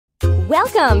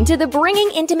Welcome to the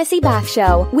Bringing Intimacy Back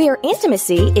Show, where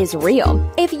intimacy is real.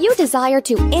 If you desire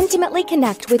to intimately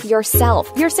connect with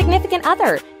yourself, your significant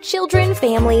other, children,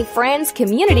 family, friends,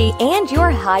 community, and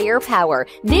your higher power,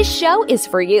 this show is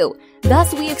for you.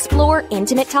 Thus, we explore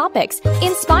intimate topics,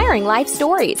 inspiring life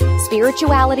stories,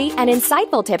 spirituality, and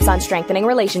insightful tips on strengthening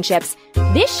relationships.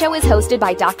 This show is hosted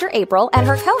by Dr. April and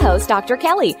her co-host, Dr.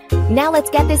 Kelly. Now let's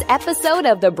get this episode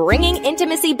of the Bringing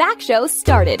Intimacy Back Show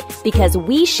started, because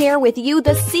we share with you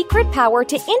the secret power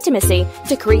to intimacy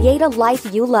to create a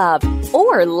life you love,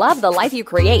 or love the life you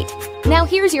create. Now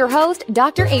here's your host,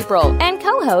 Dr. April, and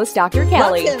co-host, Dr.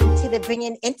 Kelly. Welcome to the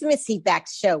Bringing Intimacy Back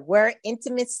Show, where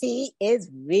intimacy is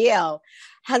real.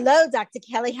 Hello, Dr.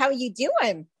 Kelly. How are you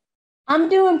doing? I'm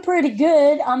doing pretty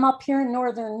good. I'm up here in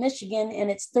northern Michigan,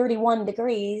 and it's 31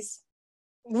 degrees.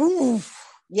 Ooh,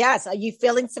 yes. Are you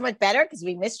feeling so much better? Because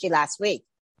we missed you last week.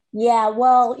 Yeah,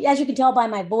 well, as you can tell by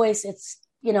my voice, it's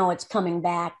coming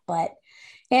back,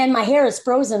 and my hair is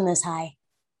frozen this high.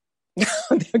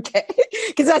 Okay,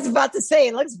 because I was about to say,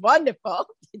 it looks wonderful.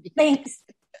 Thanks.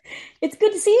 It's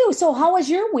good to see you. So how was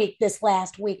your week this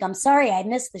last week? I'm sorry I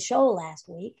missed the show last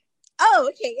week. Oh,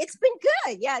 okay. It's been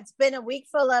good. Yeah, it's been a week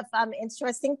full of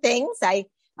interesting things.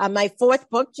 My fourth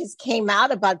book just came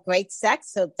out about great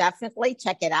sex, so definitely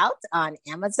check it out on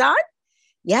Amazon.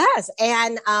 Yes,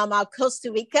 and our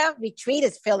Costa Rica retreat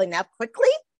is filling up quickly.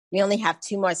 We only have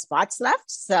 2 more spots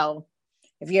left, so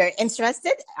if you're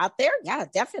interested out there, yeah,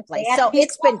 definitely. So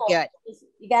it's been good.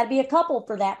 You got to be a couple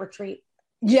for that retreat.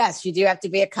 Yes, you do have to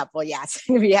be a couple. Yes,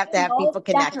 we have to have people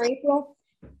connect. Dr. April,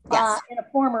 yes. In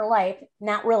a former life,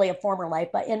 not really a former life,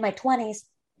 but in my 20s,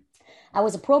 I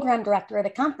was a program director at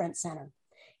a conference center,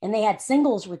 and they had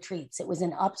singles retreats. It was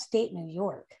in upstate New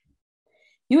York.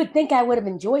 You would think I would have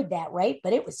enjoyed that, right?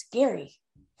 But it was scary.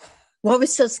 What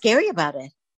was so scary about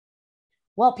it?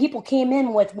 Well, people came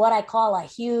in with what I call a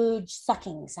huge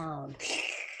sucking sound,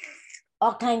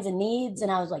 all kinds of needs.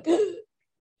 And I was like,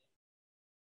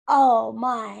 oh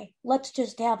my, let's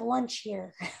just have lunch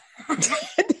here.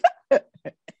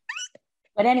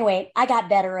 But anyway, I got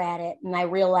better at it. And I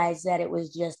realized that it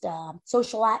was just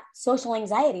social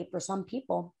anxiety for some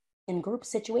people in group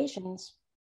situations.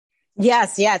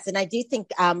 Yes. And I do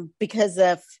think because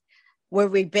of where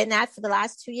we've been at for the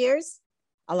last 2 years,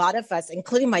 a lot of us,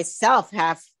 including myself,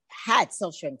 have had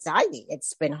social anxiety.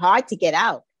 It's been hard to get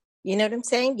out. You know what I'm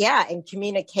saying? Yeah. And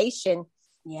communication.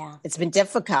 Yeah. It's been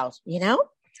difficult,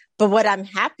 But what I'm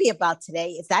happy about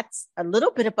today is that's a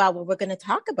little bit about what we're going to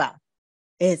talk about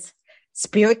is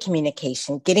spirit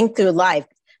communication, getting through life,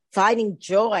 finding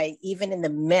joy, even in the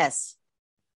midst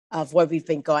of what we've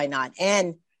been going on.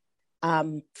 And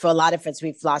for a lot of us,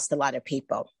 we've lost a lot of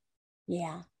people.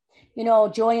 Yeah.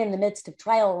 Joy in the midst of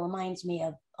trial reminds me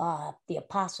of the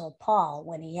Apostle Paul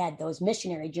when he had those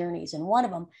missionary journeys. And one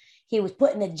of them, he was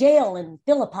put in a jail in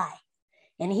Philippi.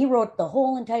 And he wrote the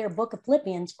whole entire book of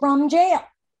Philippians from jail.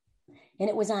 And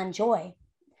it was on joy.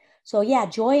 So yeah,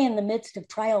 joy in the midst of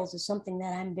trials is something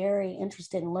that I'm very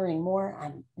interested in learning more.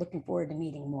 I'm looking forward to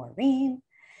meeting Maureen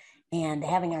and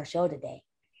having our show today.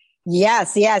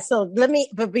 Yes. So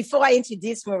but before I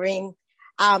introduce Maureen,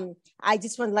 I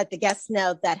just want to let the guests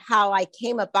know that how I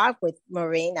came about with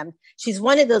Maureen. She's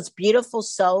one of those beautiful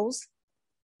souls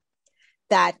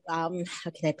that, how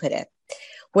can I put it?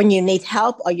 When you need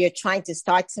help or you're trying to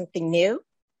start something new,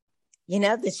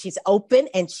 that she's open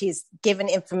and she's given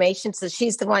information. So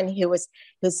she's the one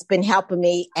who's been helping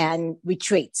me and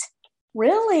retreats.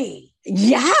 Really?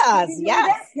 Yes.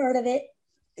 That part of it.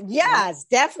 Yes,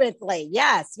 definitely.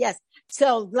 Yes.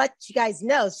 So let you guys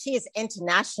know, she is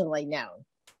internationally known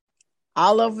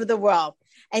all over the world.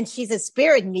 And she's a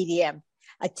spirit medium,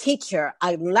 a teacher,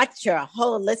 a lecturer, a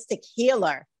holistic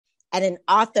healer, and an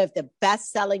author of the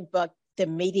best-selling book, The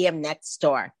Medium Next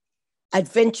Door,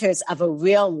 Adventures of a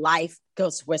Real Life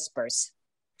Ghost Whispers.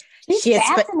 She's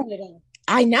fascinating.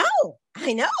 I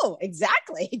know.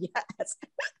 Exactly. Yes.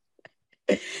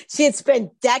 She had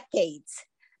spent decades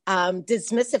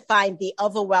demystifying the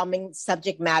overwhelming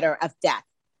subject matter of death.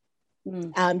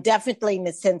 Definitely in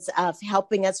the sense of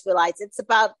helping us realize it's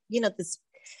about, this.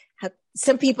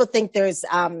 Some people think there's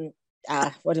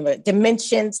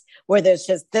dimensions where there's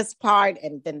just this part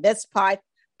and then this part,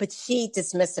 but she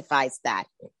demystifies that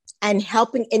and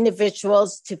helping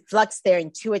individuals to flex their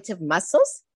intuitive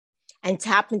muscles and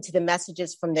tap into the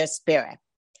messages from their spirit.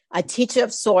 A teacher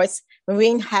of sorts,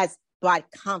 Maureen has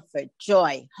brought comfort,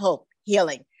 joy, hope,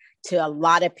 healing to a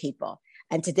lot of people.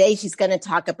 And today she's going to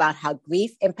talk about how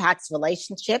grief impacts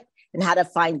relationship and how to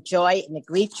find joy in the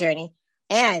grief journey.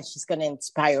 And she's going to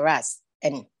inspire us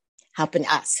and helping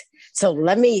us. So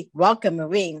let me welcome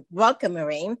Maureen. Welcome,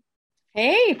 Maureen.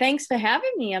 Hey, thanks for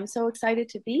having me. I'm so excited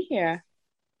to be here.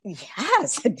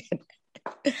 Yes.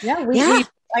 Yeah, Yeah.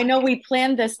 I know we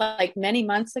planned this like many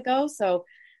months ago, so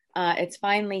it's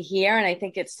finally here, and I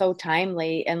think it's so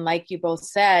timely. And like you both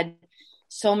said,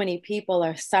 so many people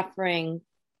are suffering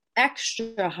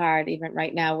extra hard even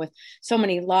right now with so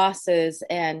many losses.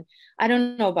 And I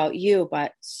don't know about you,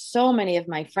 but so many of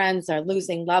my friends are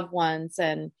losing loved ones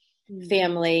and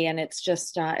family, and it's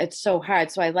just it's so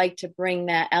hard. So I like to bring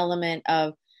that element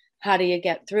of how do you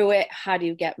get through it, how do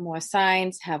you get more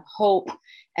signs, have hope,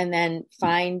 and then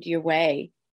find your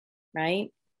way, right?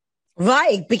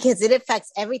 Right. Because it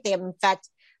affects everything. In fact,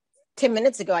 10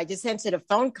 minutes ago, I just answered a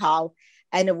phone call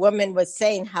and a woman was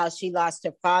saying how she lost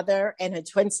her father and her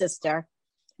twin sister,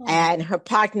 Oh, and her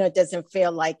partner she doesn't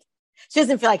feel like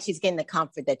she's getting the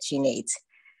comfort that she needs.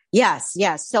 Yes,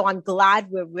 yes. So I'm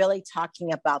glad we're really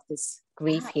talking about this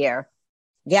grief yeah. here.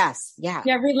 Yes, yeah.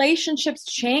 Yeah, relationships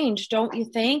change, don't you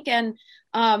think? And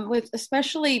with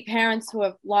especially parents who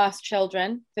have lost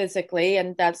children physically,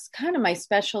 and that's kind of my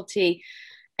specialty.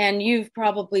 And you've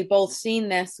probably both seen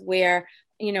this where,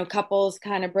 couples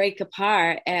kind of break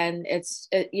apart, and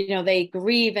they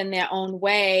grieve in their own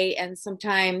way. And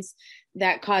sometimes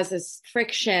that causes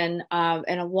friction.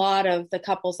 And a lot of the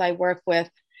couples I work with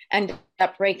end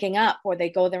up breaking up, or they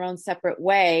go their own separate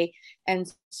way.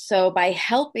 And so by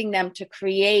helping them to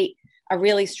create a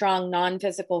really strong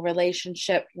non-physical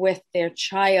relationship with their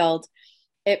child,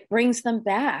 it brings them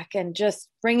back, and just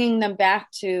bringing them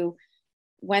back to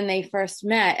when they first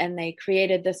met and they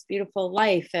created this beautiful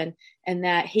life, and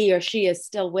that he or she is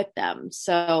still with them.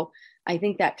 So I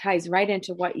think that ties right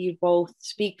into what you both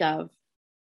speak of.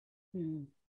 Mm.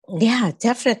 Yeah,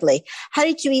 definitely. How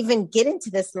did you even get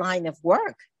into this line of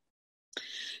work?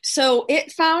 So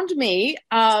it found me.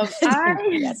 I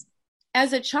Yes.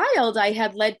 As a child, I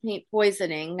had lead paint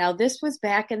poisoning. Now, this was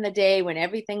back in the day when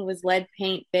everything was lead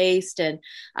paint based, and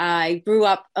I grew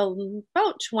up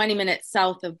about 20 minutes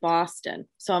south of Boston.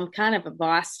 So I'm kind of a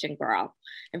Boston girl,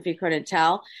 if you couldn't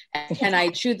tell. And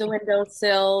I chewed the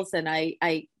windowsills, and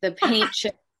the paint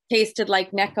tasted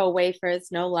like Necco wafers,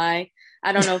 no lie.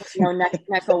 I don't know if you know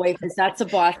Necco wafers. That's a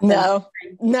Boston No,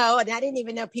 thing. no. And I didn't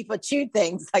even know people chewed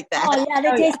things like Oh that. yeah, they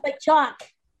Oh, yeah. taste like chalk.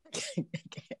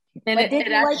 And But it did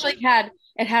you like? actually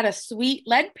had a sweet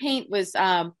lead paint was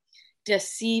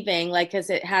deceiving, like, because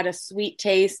it had a sweet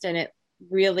taste, and it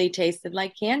really tasted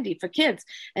like candy for kids.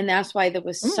 And that's why there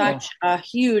was Mm, such a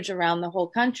huge around the whole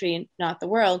country, and not the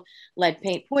world, lead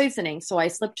paint poisoning. So I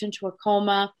slipped into a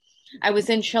coma. I was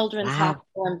in Children's wow.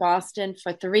 Hospital in Boston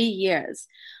for 3 years.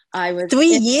 I was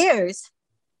Three in, years.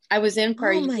 I was in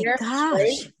for a Oh my year straight.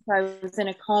 gosh. So I was in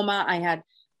a coma. I had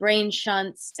brain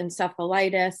shunts,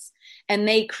 encephalitis, and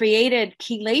they created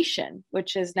chelation,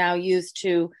 which is now used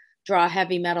to draw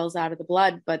heavy metals out of the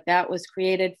blood. But that was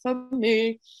created for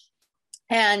me.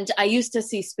 And I used to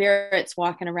see spirits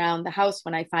walking around the house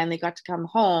when I finally got to come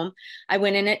home. I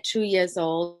went in at 2 years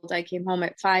old. I came home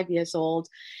at 5 years old.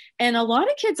 And a lot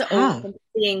of kids are Wow. open to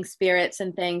seeing spirits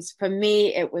and things. For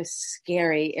me, it was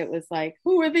scary. It was like,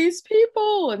 who are these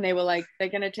people? And they were like, they're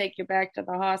going to take you back to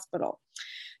the hospital.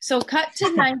 So, cut to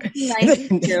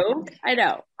 1992. I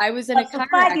know. I was in a But for car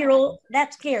 5 year accident. old,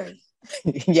 that's scary.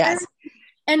 Yes.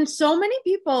 And so many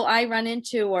people I run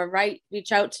into or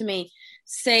reach out to me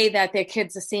say that their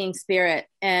kids are seeing spirit.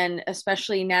 And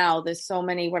especially now, there's so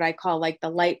many what I call like the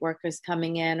light workers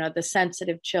coming in, or the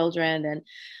sensitive children.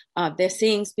 And they're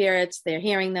seeing spirits, they're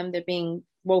hearing them, they're being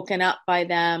woken up by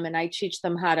them. And I teach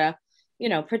them how to,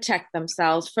 protect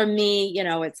themselves. For me,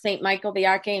 it's St. Michael the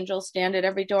Archangel, stand at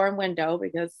every door and window,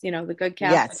 because, the good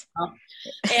Catholic.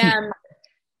 Yes. And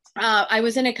I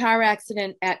was in a car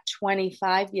accident at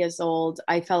 25 years old.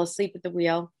 I fell asleep at the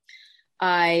wheel.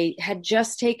 I had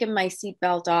just taken my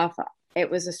seatbelt off.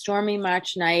 It was a stormy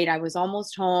March night. I was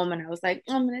almost home, and I was like,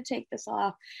 I'm going to take this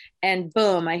off. And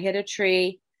boom, I hit a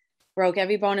tree, broke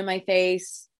every bone in my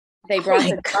face. They Oh brought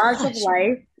my the jaws of gosh.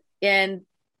 life, and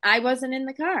I wasn't in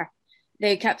the car.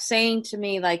 They kept saying to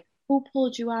me, like, who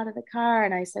pulled you out of the car?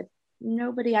 And I said,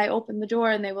 nobody. I opened the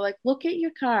door, and they were like, look at your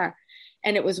car.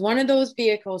 And it was one of those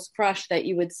vehicles crushed that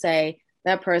you would say,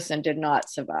 that person did not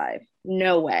survive.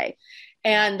 No way.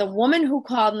 And the woman who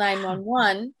called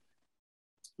 911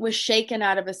 was shaken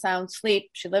out of a sound sleep.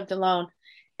 She lived alone.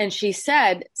 And she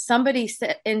said, somebody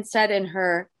said in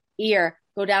her ear,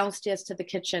 go downstairs to the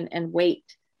kitchen and wait.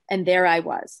 And there I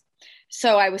was.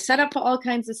 So I was set up for all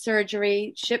kinds of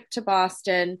surgery, shipped to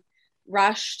Boston,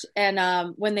 rushed.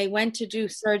 And when they went to do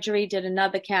surgery, did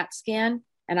another CAT scan.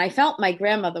 And I felt my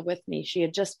grandmother with me. She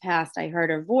had just passed. I heard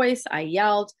her voice. I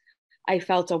yelled. I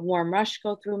felt a warm rush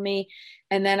go through me.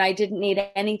 And then I didn't need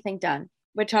anything done.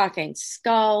 we're talking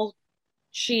skull,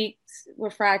 cheeks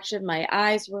were fractured, my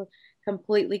eyes were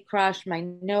completely crushed, my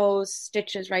nose,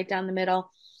 stitches right down the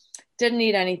middle. Didn't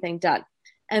need anything done.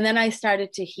 And then I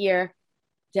started to hear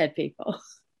dead people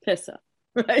piss up,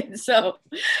 right? So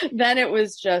then it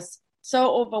was just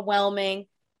so overwhelming.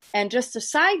 And just a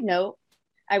side note,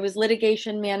 I was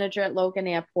litigation manager at Logan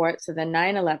Airport. So then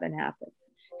 9/11 happened.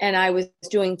 And I was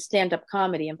doing stand-up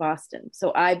comedy in Boston.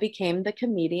 So I became the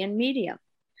comedian medium.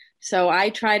 So I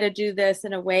try to do this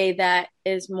in a way that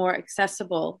is more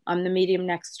accessible. I'm the medium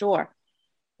next door,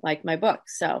 like my book.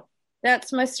 So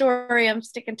that's my story. I'm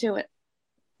sticking to it.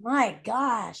 My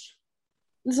gosh.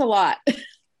 It's a lot.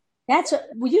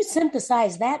 Well, you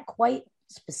synthesize that quite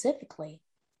specifically.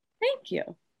 Thank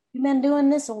you. You've been doing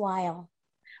this a while.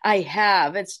 I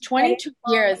have. It's 22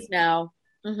 years now.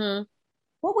 Mm-hmm.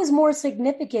 What was more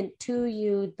significant to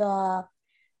you, the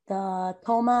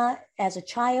coma as a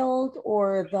child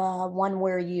or the one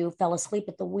where you fell asleep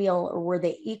at the wheel, or were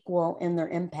they equal in their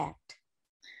impact?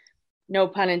 No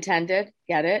pun intended.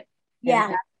 Get it? Yeah.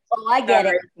 Impact. Oh, I get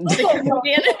it. I'm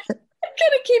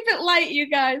gonna keep it light, you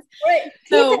guys. Right.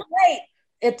 Keep it light.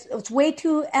 It's way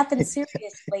too effing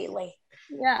serious lately.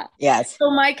 Yeah. Yes.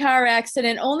 So my car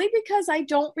accident, only because I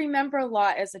don't remember a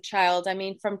lot as a child. I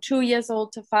mean, from 2 years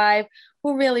old to 5,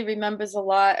 who really remembers a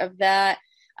lot of that?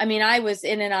 I mean, I was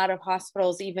in and out of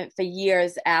hospitals even for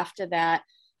years after that.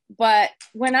 But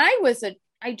when I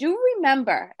do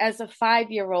remember as a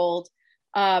 5-year-old,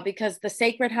 because the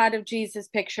Sacred Heart of Jesus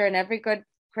picture in every good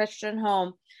Christian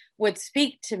home would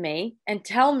speak to me and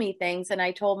tell me things. And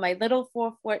I told my little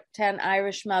 4'10"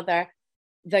 Irish mother,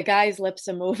 the guy's lips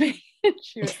are moving.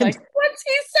 She was like, what's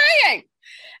he saying?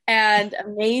 And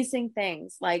amazing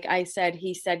things. Like I said,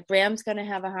 he said, Graham's going to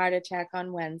have a heart attack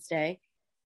on Wednesday.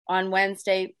 On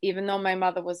Wednesday, even though my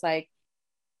mother was like,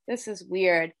 this is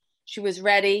weird, she was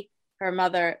ready. Her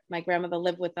mother, my grandmother,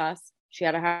 lived with us. She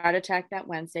had a heart attack that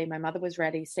Wednesday. My mother was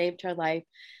ready, saved her life.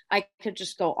 I could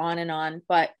just go on and on.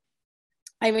 But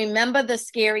I remember the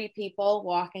scary people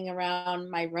walking around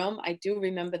my room. I do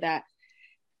remember that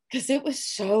because it was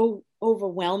so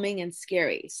overwhelming and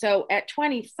scary. So at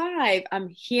 25, I'm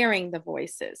hearing the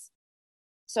voices.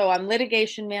 So I'm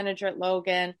litigation manager at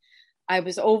Logan. I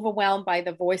was overwhelmed by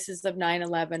the voices of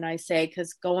 9/11, I say,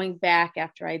 because going back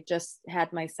after I just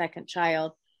had my second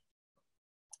child,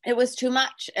 it was too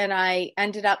much. And I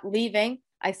ended up leaving.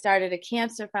 I started a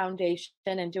cancer foundation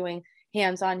and doing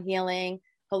hands-on healing,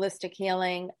 holistic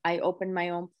healing. I opened my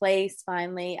own place.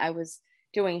 Finally, I was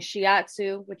doing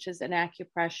shiatsu, which is an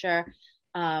acupressure,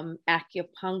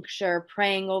 acupuncture,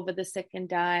 praying over the sick and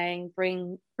dying,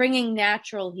 bringing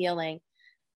natural healing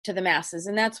to the masses.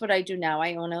 And that's what I do now.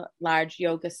 I own a large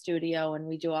yoga studio and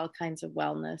we do all kinds of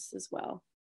wellness as well.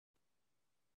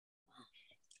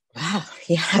 Wow.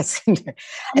 Yes.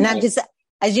 And I'm just,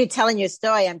 as you're telling your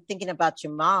story, I'm thinking about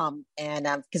your mom. And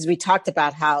because we talked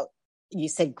about how you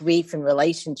said grief and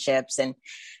relationships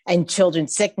and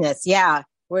children's sickness. Yeah.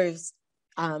 Were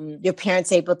your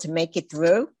parents able to make it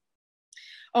through?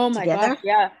 Oh my together? God.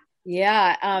 Yeah.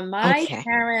 Yeah. My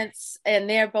parents, and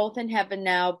they're both in heaven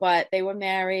now, but they were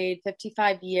married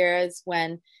 55 years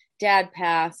when dad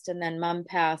passed, and then mom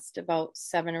passed about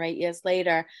 7 or 8 years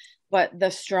later. But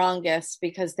the strongest,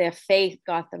 because their faith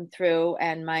got them through.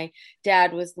 And my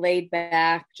dad was laid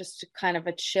back, just kind of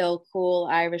a chill, cool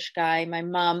Irish guy. My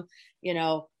mom,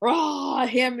 roar,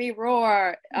 hear me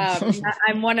roar.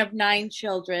 I'm one of 9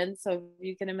 children, so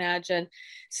you can imagine.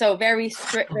 So very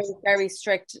strict, very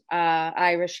strict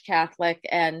Irish Catholic.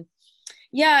 And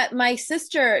yeah, my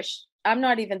sister, I'm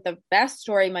not even the best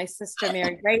story. My sister,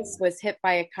 Mary Grace, was hit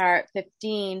by a car at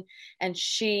 15, and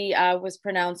she was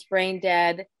pronounced brain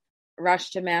dead,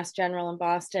 rushed to Mass General in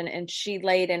Boston, and she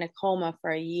laid in a coma for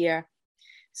a year.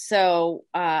 So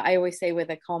I always say we're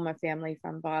the coma family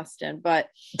from Boston, but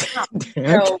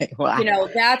wow.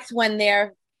 That's when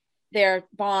their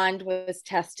bond was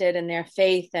tested and their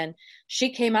faith. And she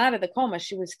came out of the coma.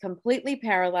 She was completely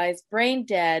paralyzed, brain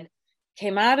dead,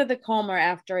 came out of the coma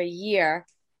after a year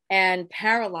and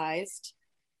paralyzed.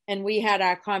 And we had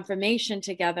our confirmation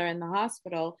together in the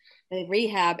hospital, the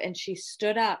rehab, and she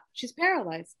stood up. She's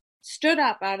paralyzed. Stood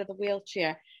up out of the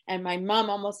wheelchair, and my mom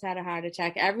almost had a heart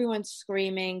attack. Everyone's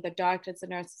screaming, the doctors, the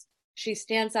nurses. She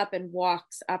stands up and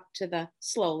walks up to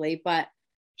slowly, but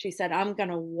she said, I'm going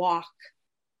to walk.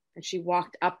 And she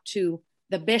walked up to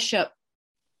the bishop.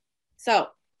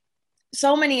 So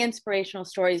many inspirational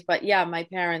stories, but yeah, my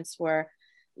parents were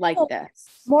like this.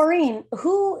 Maureen,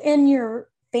 who in your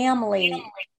family,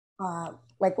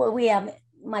 like what we have,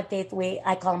 my faith,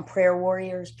 I call them prayer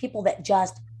warriors, people that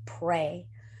just pray.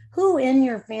 Who in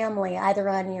your family, either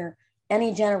on your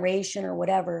any generation or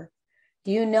whatever,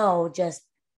 do you know, just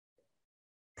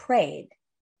prayed?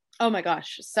 Oh my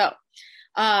gosh. So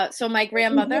my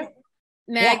grandmother,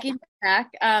 Maggie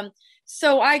Mack.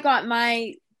 So I got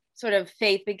my sort of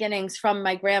faith beginnings from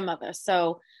my grandmother.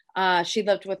 So she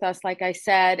lived with us, like I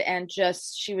said, and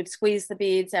she would squeeze the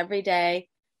beads every day.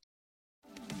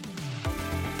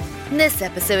 This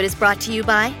episode is brought to you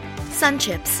by Sun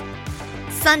Chips.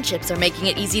 Sun Chips are making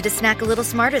it easy to snack a little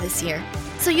smarter this year,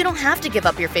 so you don't have to give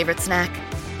up your favorite snack.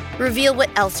 Reveal what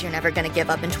else you're never going to give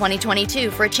up in 2022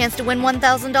 for a chance to win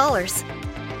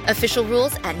 $1,000. Official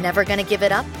rules at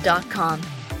nevergonnagivitup.com.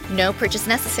 No purchase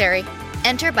necessary.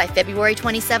 Enter by February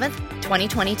 27th,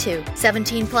 2022.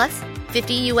 17 plus,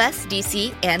 50 US,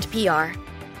 DC, and PR.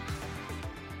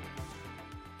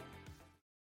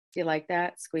 Do you like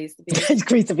that? Squeeze the beads.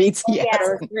 Squeeze the beads. Oh,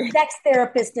 yes. Yeah. Sex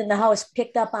therapist in the house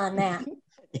picked up on that.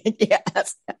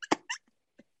 Yes.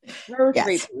 Yes.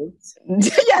 Yes,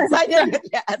 I know.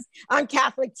 Yes. I'm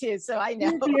Catholic too, so I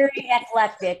know. You're very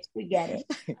eclectic. We get it.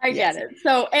 I get it.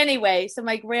 So anyway,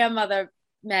 my grandmother,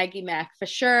 Maggie Mack, for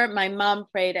sure. My mom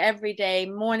prayed every day,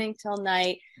 morning till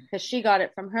night, because she got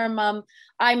it from her mom.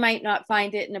 I might not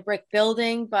find it in a brick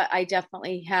building, but I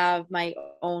definitely have my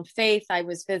own faith. I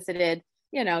was visited,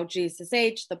 Jesus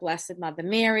H, the Blessed Mother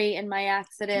Mary in my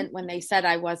accident when they said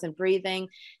I wasn't breathing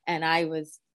and I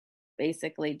was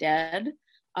basically dead.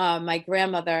 My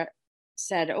grandmother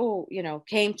said,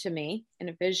 came to me in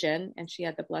a vision, and she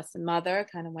had the Blessed Mother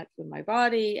kind of went through my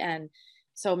body. And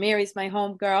so Mary's my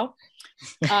home girl.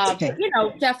 But,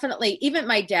 definitely, even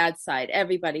my dad's side,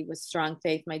 everybody was strong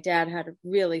faith. My dad had a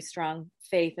really strong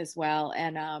faith as well.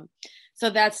 And so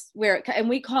that's where, and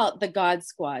we call it the God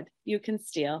Squad. You can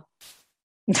steal.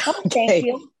 Oh, thank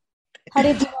you. How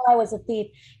did you know I was a thief?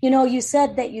 You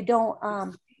said that you don't,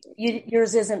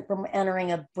 yours isn't from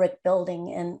entering a brick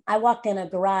building. And I walked in a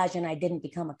garage and I didn't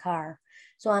become a car.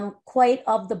 So I'm quite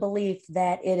of the belief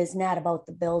that it is not about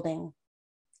the building,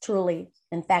 truly.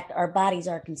 In fact, our bodies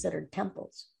are considered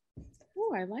temples.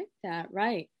 Oh, I like that.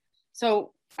 Right.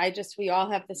 So we all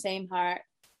have the same heart,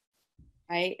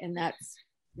 right? And that's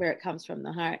where it comes from,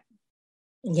 the heart.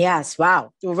 Yes.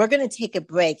 Wow. Well, we're going to take a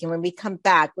break. And when we come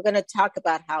back, we're going to talk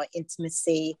about how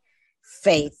intimacy,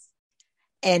 faith,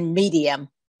 and medium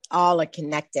all are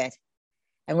connected.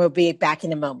 And we'll be back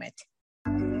in a moment.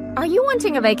 Are you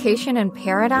wanting a vacation in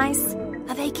paradise?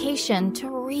 A vacation to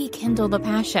rekindle the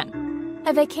passion?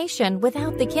 A vacation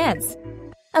without the kids?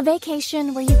 A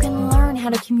vacation where you can learn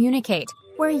how to communicate,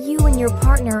 where you and your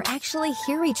partner actually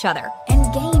hear each other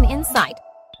and gain insight?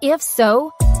 If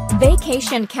so,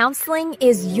 Vacation Counseling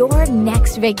is your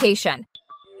next vacation.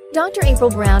 Dr. April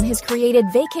Brown has created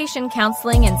vacation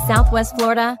counseling in Southwest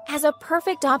Florida as a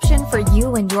perfect option for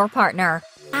you and your partner.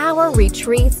 Our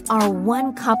retreats are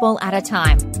one couple at a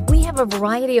time. We have a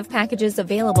variety of packages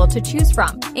available to choose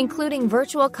from, including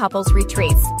virtual couples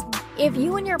retreats. If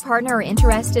you and your partner are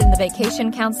interested in the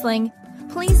vacation counseling,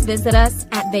 please visit us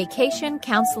at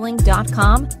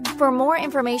vacationcounseling.com for more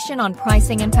information on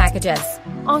pricing and packages.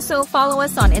 Also, follow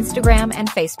us on Instagram and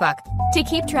Facebook. To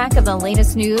keep track of the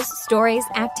latest news, stories,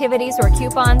 activities, or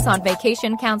coupons on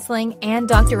vacation counseling and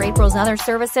Dr. April's other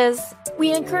services,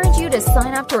 we encourage you to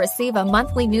sign up to receive a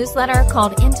monthly newsletter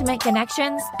called Intimate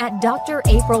Connections at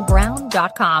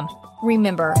draprilbrown.com.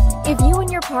 Remember, if you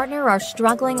and your partner are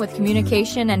struggling with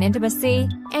communication and intimacy,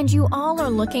 and you all are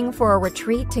looking for a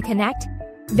retreat to connect,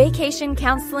 vacation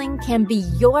counseling can be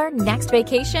your next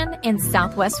vacation in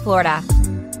Southwest Florida.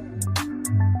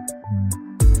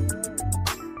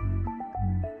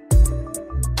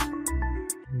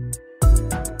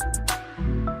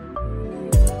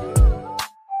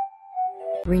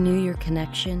 Renew your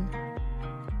connection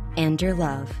and your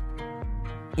love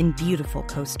in beautiful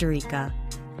Costa Rica.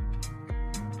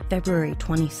 February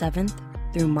 27th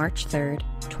through March 3rd,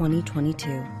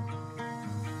 2022.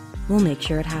 We'll make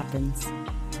sure it happens.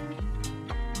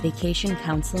 Vacation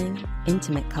Counseling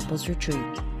Intimate Couples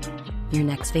Retreat. Your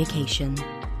next vacation.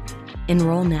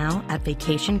 Enroll now at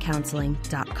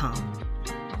vacationcounseling.com.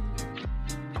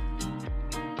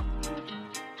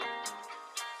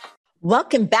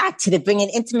 Welcome back to the Bringing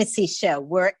Intimacy show,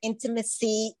 where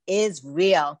intimacy is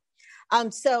real.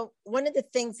 So one of the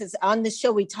things is on the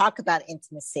show, we talk about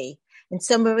intimacy. And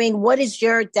so, Maureen, what is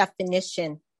your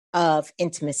definition of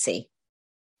intimacy?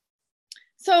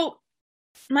 So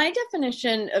my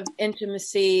definition of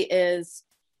intimacy is,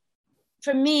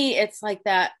 for me, it's like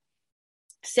that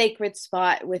sacred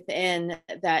spot within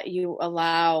that you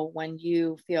allow when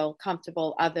you feel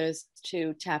comfortable others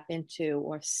to tap into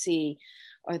or see,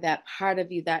 or that part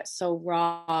of you that's so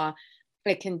raw.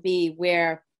 It can be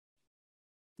where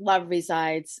love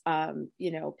resides,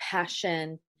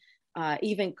 passion,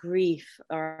 even grief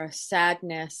or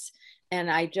sadness. And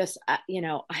I just, I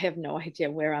have no idea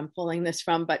where I'm pulling this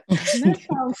from, but doesn't that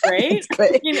sound great?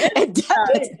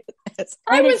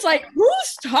 I was like,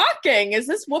 who's talking? Is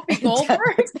this Whoopi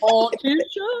Goldberg? Or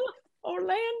Keisha?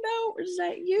 Orlando? Is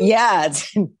that you? Yeah.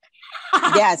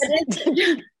 Yes.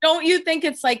 Don't you think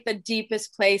it's like the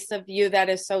deepest place of you that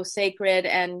is so sacred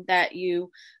and that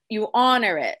you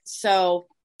honor it? So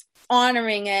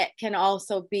honoring it can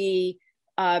also be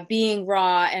being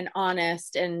raw and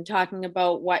honest and talking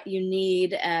about what you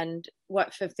need and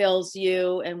what fulfills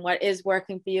you and what is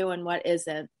working for you and what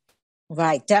isn't.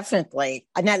 Right, definitely.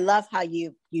 And I love how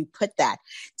you put that.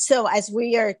 So as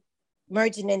we are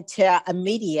merging into a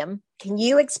medium, can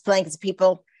you explain, because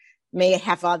people may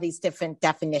have all these different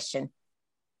definitions?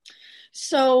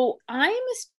 So I'm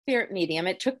a spirit medium.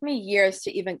 It took me years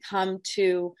to even come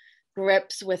to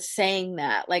grips with saying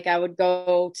that. Like I would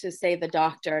go to say the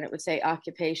doctor and it would say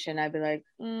occupation. I'd be like,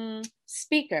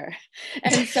 speaker.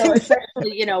 And so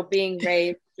especially, being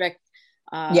raised strict,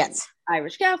 yes,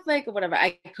 Irish Catholic or whatever,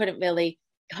 I couldn't really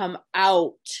come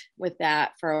out with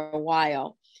that for a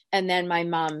while. And then my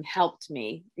mom helped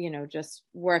me, just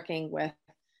working with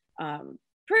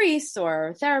priests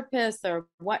or therapists or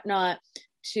whatnot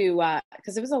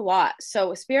because it was a lot.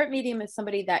 So a spirit medium is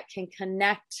somebody that can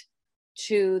connect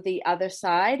to the other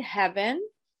side, heaven,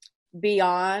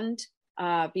 beyond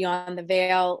the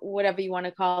veil, whatever you want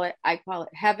to call it. I call it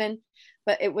heaven.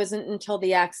 But it wasn't until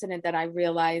the accident that I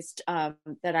realized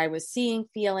that I was seeing,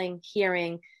 feeling,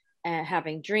 hearing,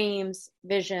 having dreams,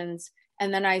 visions.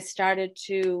 And then I started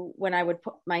to, when I would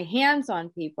put my hands on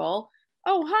people,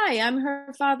 oh, hi, I'm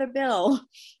her father, Bill.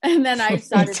 And then I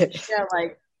started to share,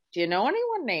 like, do you know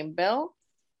anyone named Bill?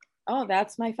 Oh,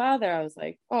 that's my father. I was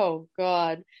like, oh,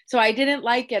 God. So I didn't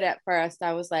like it at first.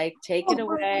 I was like, take it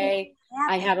away.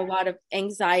 I had a lot of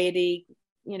anxiety,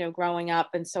 growing up.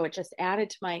 And so it just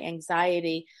added to my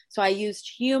anxiety. So I used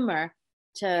humor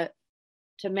to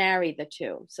marry the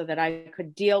two so that I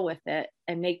could deal with it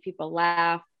and make people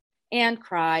laugh and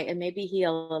cry and maybe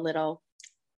heal a little.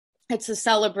 It's a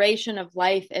celebration of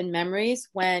life and memories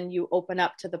when you open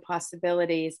up to the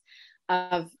possibilities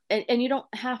of, and you don't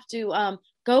have to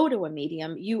go to a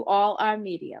medium. You all are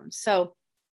mediums. So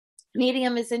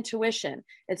medium is intuition.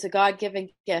 It's a God-given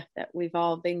gift that we've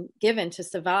all been given to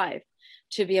survive,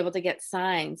 to be able to get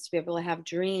signs, to be able to have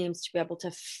dreams, to be able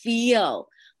to feel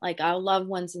like our loved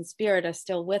ones in spirit are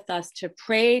still with us, to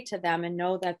pray to them and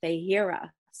know that they hear us,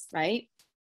 right?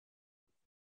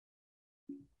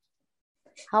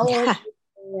 How old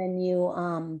when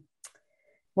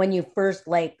you first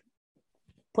like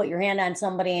put your hand on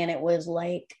somebody and it was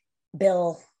like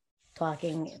Bill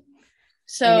talking?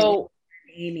 So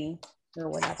Amy or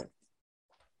whatever.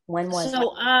 When was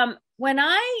so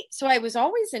so I was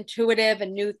always intuitive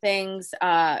and knew things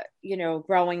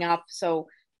growing up. So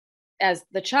as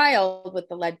the child with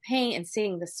the lead paint and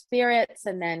seeing the spirits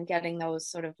and then getting those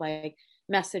sort of like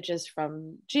messages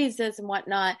from Jesus and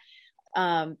whatnot,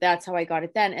 that's how I got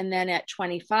it then. And then at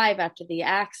 25, after the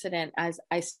accident, as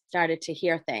I started to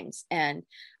hear things, and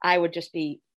I would just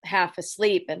be half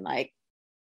asleep and like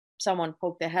someone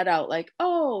poked their head out like,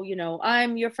 oh,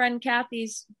 I'm your friend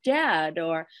Kathy's dad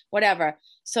or whatever.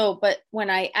 So, but when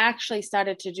I actually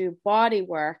started to do body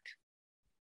work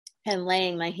and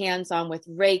laying my hands on with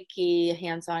Reiki,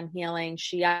 hands-on healing,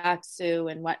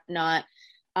 shiatsu and whatnot,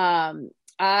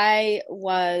 I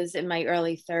was in my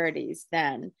early 30s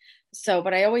then. So,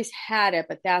 but I always had it,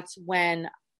 but that's when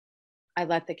I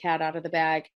let the cat out of the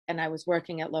bag and I was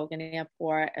working at Logan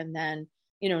Airport. And then,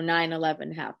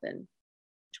 9/11 happened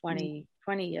 20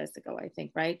 years ago, I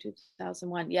think, right?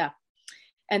 2001. Yeah.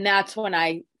 And that's when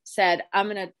I said, I'm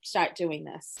going to start doing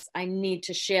this. I need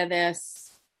to share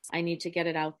this. I need to get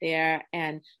it out there.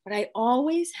 But I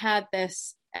always had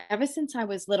this, ever since I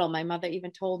was little. My mother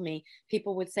even told me,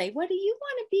 people would say, what do you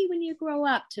want to be when you grow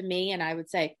up, to me? And I would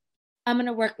say, I'm going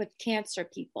to work with cancer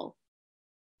people,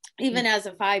 even as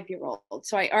a 5-year-old.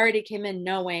 So I already came in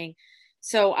knowing.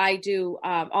 So I do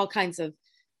all kinds of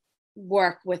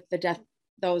work with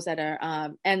those that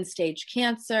are end stage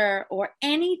cancer or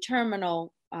any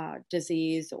terminal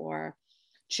disease or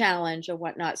challenge or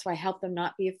whatnot. So I help them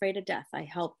not be afraid of death. I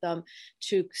help them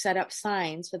to set up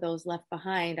signs for those left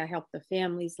behind. I help the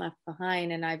families left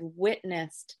behind. And I've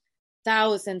witnessed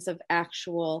thousands of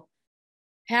actual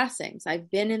passings.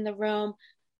 I've been in the room.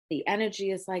 The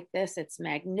energy is like this. It's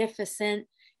magnificent.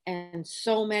 And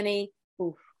so many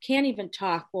who can't even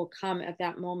talk will come at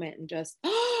that moment and just,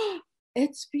 oh,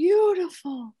 it's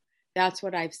beautiful. That's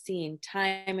what I've seen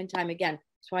time and time again.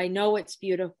 So I know it's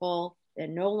beautiful. They're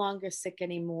no longer sick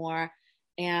anymore.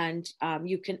 And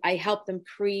I help them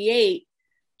create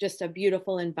just a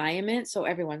beautiful environment so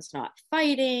everyone's not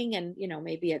fighting. And,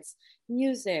 maybe it's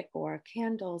music or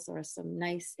candles or some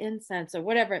nice incense or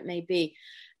whatever it may be,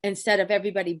 instead of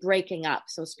everybody breaking up.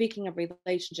 So speaking of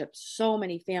relationships, so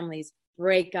many families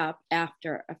break up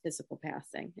after a physical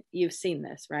passing. You've seen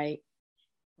this, right?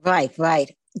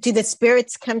 Right. Do the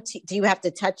spirits come do you have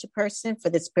to touch a person for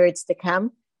the spirits to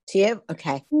come to you?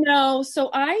 Okay. No.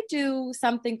 So I do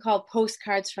something called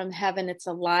Postcards from Heaven. It's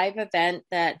a live event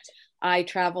that I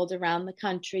traveled around the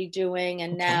country doing.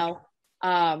 And now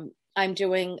I'm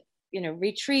doing,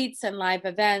 retreats and live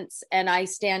events. And I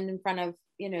stand in front of,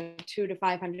 200 to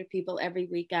 500 people every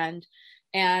weekend.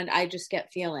 And I just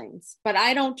get feelings. But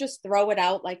I don't just throw it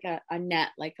out like a net,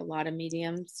 like a lot of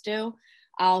mediums do.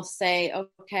 I'll say,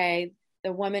 okay,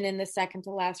 the woman in the second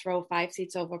to last row, 5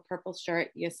 seats over, purple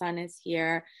shirt, your son is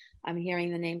here. I'm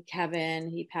hearing the name Kevin.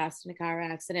 He passed in a car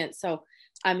accident. So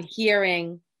I'm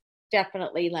hearing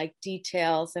definitely like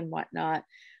details and whatnot.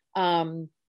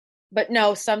 But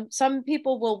no, some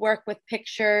people will work with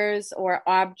pictures or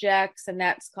objects, and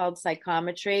that's called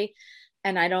psychometry.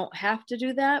 And I don't have to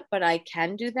do that, but I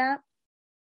can do that.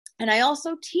 And I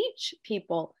also teach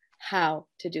people how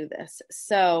to do this.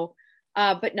 So,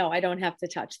 but no, I don't have to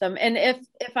touch them. And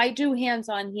if I do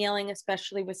hands-on healing,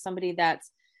 especially with somebody that's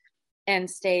end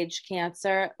stage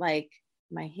cancer, like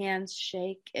my hands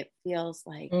shake. It feels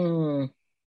like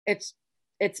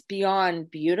it's beyond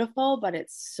beautiful, but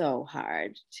it's so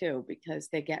hard too, because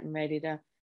they're getting ready to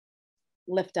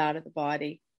lift out of the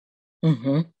body.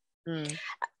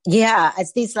 Yeah,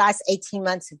 as these last 18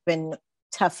 months have been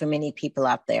tough for many people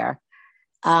out there.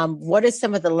 What are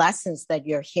some of the lessons that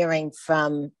you're hearing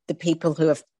from the people who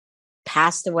have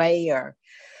passed away, or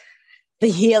the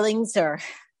healings?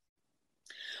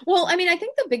 Well, I mean, I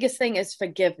think the biggest thing is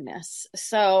forgiveness.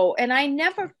 So, and I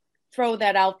never throw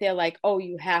that out there like, oh,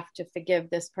 you have to forgive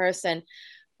this person,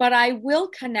 but I will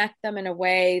connect them in a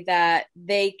way that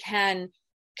they can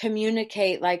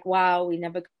communicate like, wow, we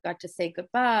never got to say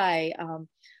goodbye.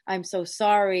 I'm so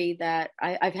sorry that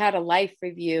I've had a life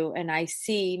review and I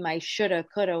see my shoulda,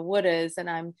 coulda, wouldas, and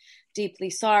I'm deeply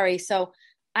sorry. So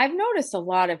I've noticed a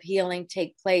lot of healing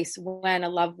take place when a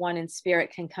loved one in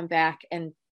spirit can come back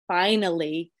and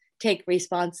finally take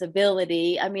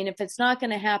responsibility. I mean, if it's not going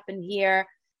to happen here,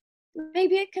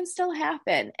 maybe it can still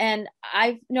happen. And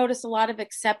I've noticed a lot of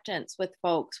acceptance with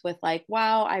folks with like,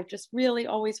 wow, I've just really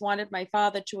always wanted my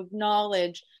father to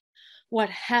acknowledge what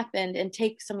happened and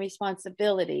take some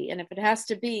responsibility. And if it has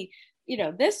to be,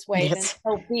 this way, then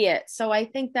so be it. So I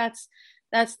think that's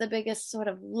the biggest sort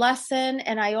of lesson.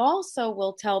 And I also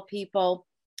will tell people,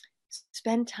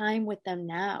 spend time with them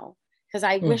now. Because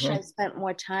I wish I spent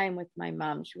more time with my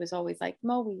mom. She was always like,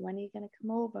 Moe, when are you going to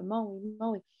come over? Moe.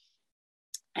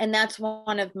 And that's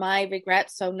one of my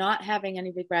regrets. So not having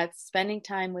any regrets, spending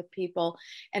time with people,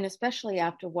 and especially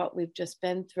after what we've just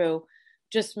been through,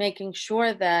 just making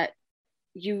sure that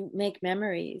you make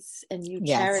memories and you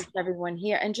cherish everyone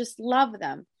here and just love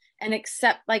them and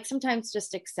accept, like sometimes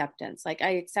just acceptance. Like,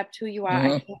 I accept who you are.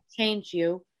 I can't change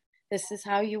you. This is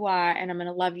how you are. And I'm going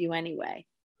to love you anyway.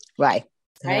 Right.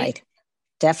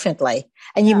 Definitely.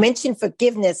 And you mentioned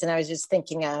forgiveness. And I was just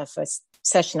thinking of a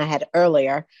session I had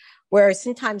earlier where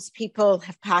sometimes people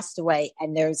have passed away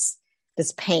and there's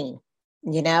this pain,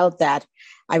 that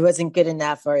I wasn't good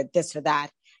enough or this or that.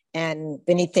 And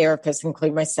many therapists,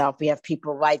 including myself, we have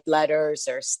people write letters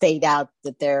or state out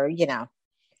that they're,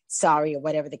 sorry or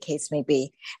whatever the case may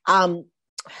be. Do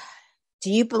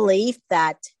you believe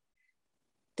that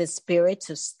the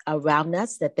spirits around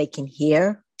us, that they can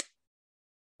hear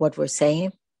what we're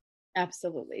saying?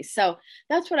 Absolutely. So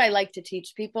that's what I like to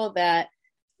teach people, that,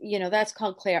 that's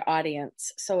called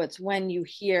clairaudience. So it's when you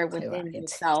hear within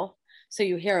yourself. So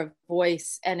you hear a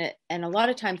voice, and a lot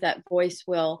of times that voice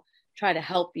will try to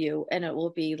help you, and it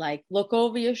will be like, look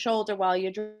over your shoulder while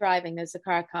you're driving, there's a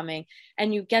car coming,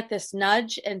 and you get this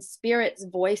nudge, and spirit's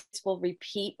voice will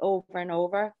repeat over and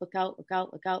over, look out, look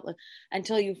out, look out, look,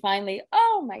 until you finally,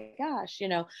 oh my gosh,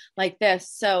 like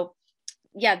this. So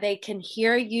yeah, they can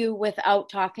hear you without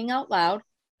talking out loud.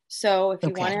 So if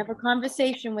you want to have a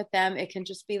conversation with them, it can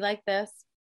just be like this.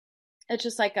 It's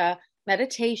just like a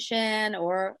meditation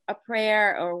or a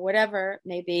prayer or whatever it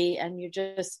may be, and you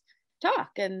just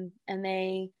talk, and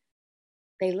they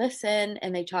listen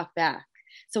and they talk back.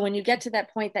 So when you get to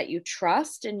that point that you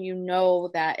trust and you know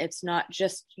that it's not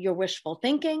just your wishful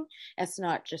thinking, it's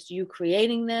not just you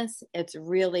creating this, it's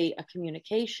really a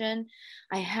communication.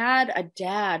 I had a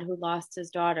dad who lost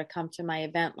his daughter come to my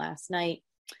event last night,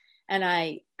 and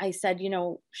I said,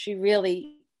 she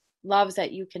really loves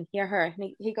that you can hear her.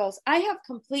 And he goes, I have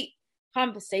complete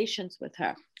conversations with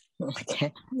her.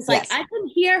 Okay. He's Yes. like, I can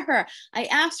hear her. I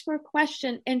ask her a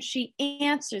question and she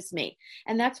answers me.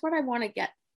 And that's what I want to get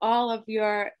all of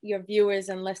your viewers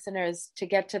and listeners to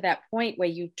get to that point where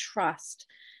you trust.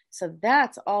 So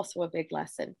that's also a big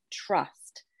lesson.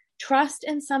 Trust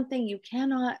in something you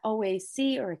cannot always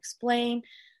see or explain.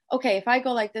 Okay, if I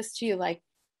go like this to you, like,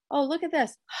 oh, look at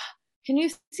this. Can you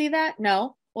see that?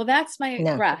 No. Well, that's my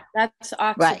breath. That's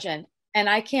oxygen. Right. And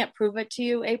I can't prove it to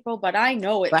you, April, but I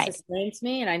know it sustains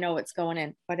me and I know it's going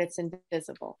in, but it's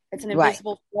invisible. It's an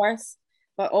invisible force,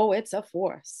 but it's a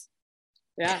force.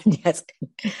 Yeah. Yes.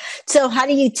 So how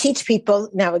do you teach people,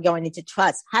 now we're going into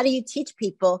trust, how do you teach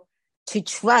people to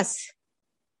trust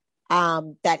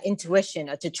that intuition,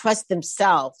 or to trust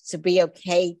themselves, to be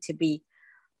okay, to be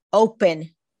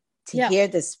open to hear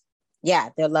this,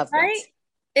 their loved ones?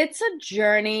 It's a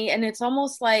journey, and it's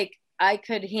almost like I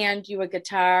could hand you a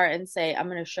guitar and say, I'm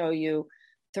going to show you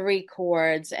 3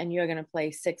 chords and you're going to play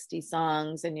 60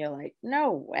 songs. And you're like,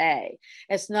 no way.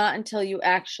 It's not until you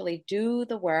actually do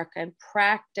the work and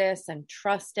practice and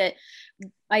trust it.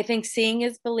 I think seeing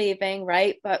is believing,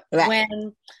 right? But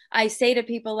when I say to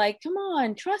people like, come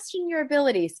on, trust in your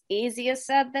abilities, easier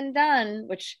said than done,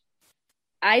 which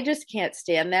I just can't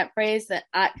stand that phrase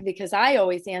because I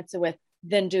always answer with,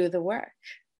 then do the work.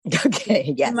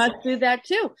 Okay. Yes. You must do that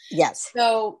too. Yes.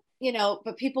 So,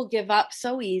 but people give up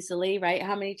so easily, right?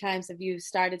 How many times have you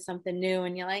started something new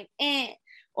and you're like,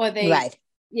 or they,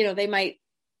 they might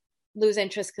lose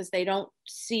interest because they don't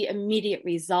see immediate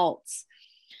results.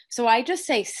 So I just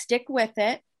say, stick with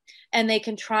it, and they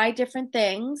can try different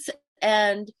things.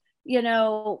 And,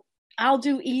 I'll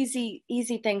do easy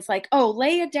things like,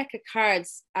 lay a deck of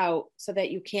cards out so that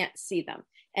you can't see them,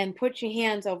 and put your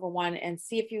hands over one and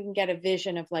see if you can get a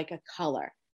vision of like a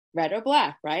color, red or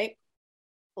black, right?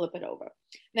 Flip it over.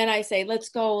 Then I say, let's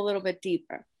go a little bit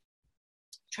deeper.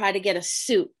 Try to get a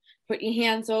suit. Put your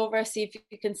hands over, see if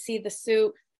you can see the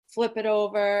suit, flip it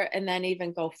over, and then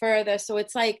even go further. So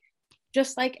it's like,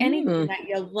 just like anything that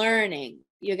you're learning,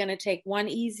 you're going to take one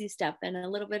easy step, then a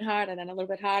little bit harder, then a little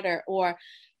bit harder. Or,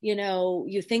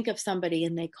 you think of somebody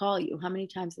and they call you. How many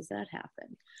times has that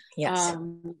happened? Yes.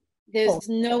 There's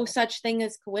no such thing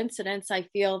as coincidence. I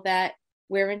feel that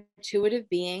we're intuitive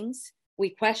beings.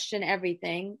 We question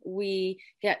everything. We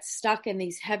get stuck in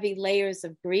these heavy layers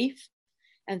of grief.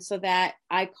 And so that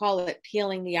I call it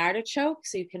peeling the artichoke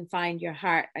so you can find your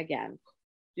heart again.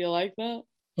 Do you like that?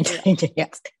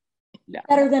 Yes. Yeah.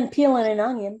 Better than peeling an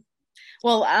onion.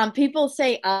 Well, people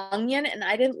say onion and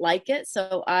I didn't like it.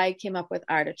 So I came up with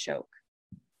artichoke.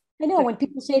 I know when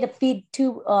people say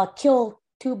to kill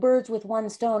 2 birds with 1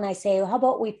 stone, I say, how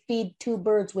about we feed 2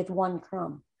 birds with 1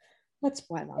 crumb? Let's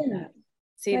I love that.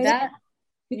 See that?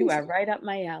 You are right up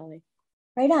my alley.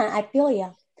 Right on. I feel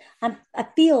you. I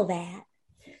feel that.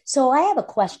 So I have a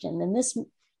question, and this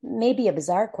may be a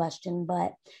bizarre question,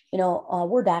 but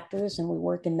we're doctors and we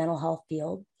work in mental health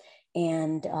field,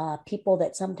 and people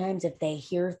that sometimes if they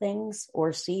hear things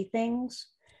or see things,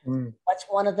 what's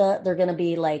one of they're going to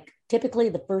be like, typically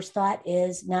the first thought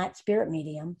is not spirit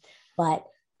medium, but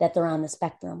that they're on the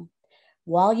spectrum.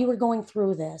 While you were going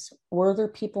through this, were there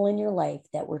people in your life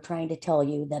that were trying to tell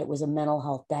you that it was a mental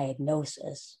health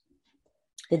diagnosis?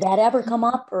 Did that ever come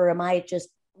up, or am I just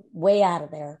way out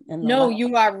of there? No,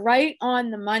 you are right on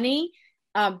the money.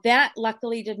 That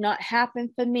luckily did not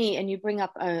happen for me. And you bring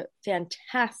up a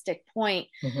fantastic point,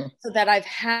 so that I've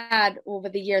had over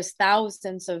the years,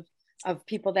 thousands of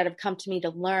people that have come to me to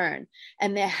learn.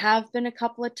 And there have been a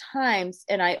couple of times,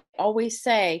 and I always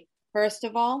say, first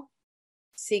of all,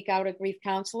 seek out a grief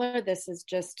counselor. This is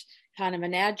just kind of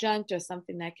an adjunct or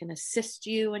something that can assist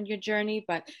you in your journey,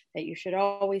 but that you should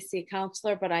always see a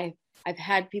counselor. But I've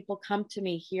had people come to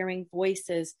me hearing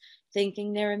voices,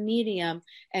 thinking they're a medium,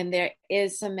 and there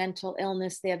is some mental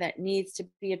illness there that needs to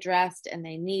be addressed, and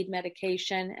they need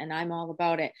medication, and I'm all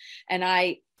about it. And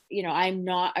I'm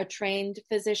not a trained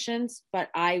physician, but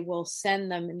I will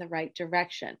send them in the right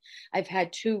direction. I've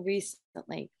had 2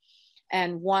 recently.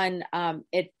 And one,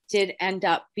 it did end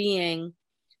up being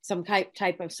some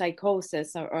type of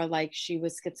psychosis, or like she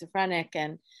was schizophrenic.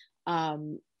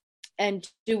 And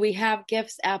do we have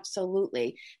gifts?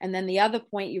 Absolutely. And then the other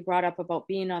point you brought up about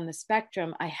being on the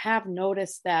spectrum, I have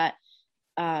noticed that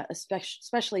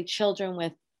especially children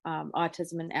with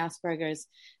autism and Asperger's,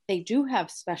 they do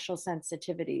have special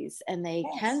sensitivities, and they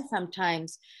can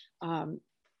sometimes,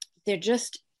 they're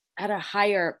just at a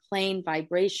higher plane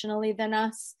vibrationally than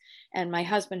us. And my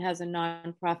husband has a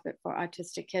nonprofit for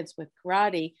autistic kids with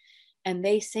karate, and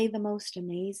they say the most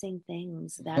amazing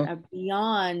things that are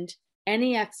beyond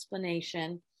any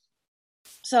explanation.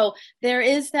 So there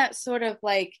is that sort of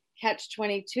like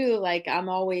catch-22, like I'm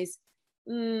always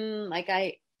like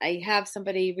I have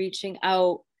somebody reaching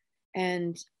out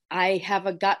and I have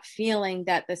a gut feeling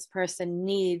that this person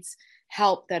needs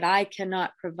help that I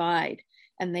cannot provide,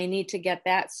 and they need to get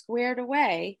that squared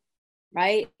away,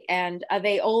 right? And are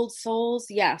they old souls?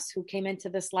 Yes, who came into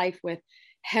this life with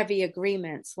heavy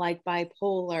agreements like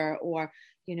bipolar or,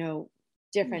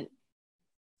 different.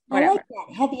 Whatever. I like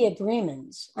that, heavy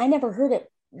agreements. I never heard it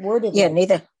worded. Yeah,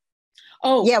 neither.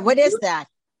 Oh, yeah. What is that?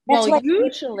 That's well,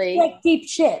 usually like deep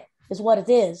shit is what it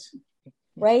is,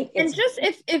 right? And just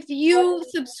if you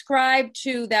subscribe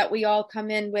to that, we all come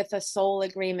in with a soul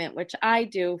agreement, which I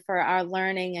do for our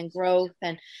learning and growth.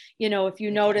 And, if you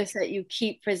notice that you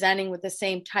keep presenting with the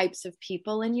same types of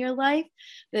people in your life,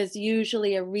 there's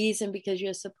usually a reason, because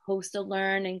you're supposed to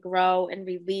learn and grow and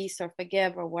release or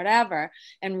forgive or whatever,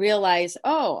 and realize,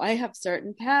 oh, I have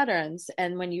certain patterns.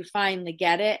 And when you finally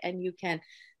get it and you can,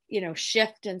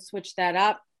 shift and switch that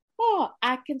up, oh,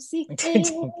 I can see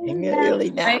really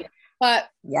now. Right? But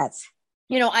yes,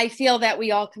 I feel that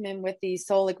we all come in with these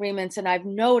soul agreements, and I've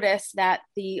noticed that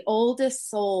the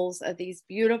oldest souls are these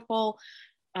beautiful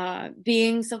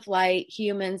beings of light,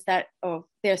 humans that,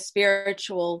 they're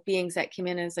spiritual beings that came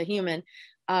in as a human,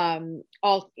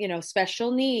 all,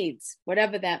 special needs,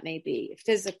 whatever that may be,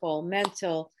 physical,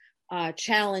 mental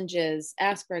challenges,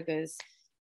 Asperger's,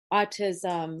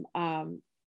 autism,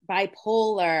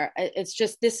 bipolar. It's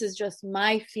just, this is just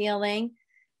my feeling.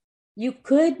 You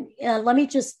could, let me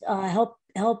just help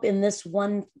in this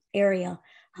one area,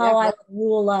 how I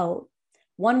rule out.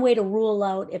 One way to rule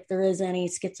out if there is any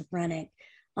schizophrenic,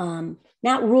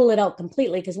 not rule it out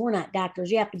completely, because we're not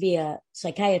doctors. You have to be a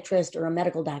psychiatrist or a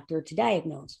medical doctor to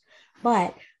diagnose.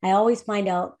 But I always find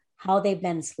out how they've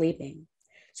been sleeping.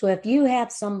 So if you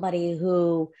have somebody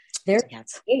who they're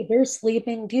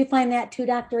sleeping, do you find that too,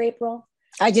 Dr. April?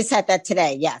 I just had that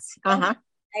today. Yes. Uh-huh.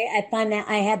 I find that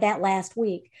I had that last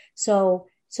week. So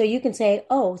you can say,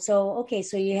 so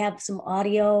you have some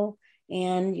audio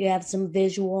and you have some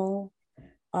visual.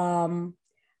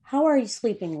 How are you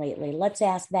sleeping lately? Let's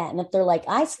ask that. And if they're like,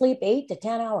 I sleep 8 to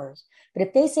 10 hours, but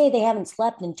if they say they haven't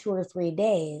slept in 2 or 3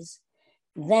 days,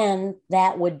 then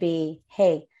that would be,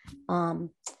 hey,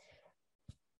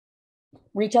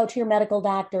 reach out to your medical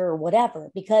doctor or whatever.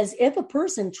 Because if a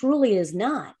person truly is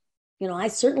not, I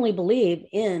certainly believe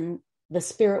in the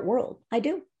spirit world. I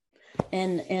do.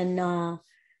 And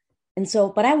so,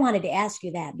 but I wanted to ask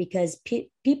you that because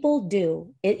people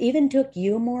do. It even took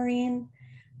you, Maureen,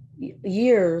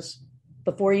 years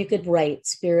before you could write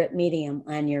spirit medium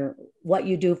on what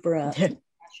you do for a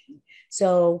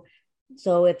so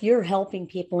if you're helping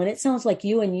people, and it sounds like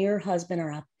you and your husband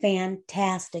are a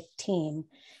fantastic team,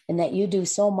 and that you do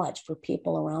so much for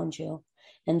people around you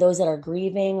and those that are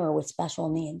grieving or with special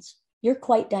needs. You're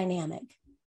quite dynamic.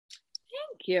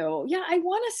 Thank you. Yeah, I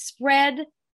want to spread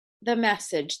the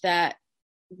message that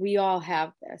we all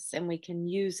have this and we can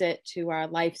use it to our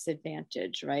life's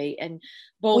advantage, right? And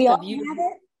both we of you have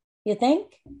it, you think?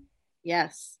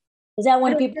 Yes. Is that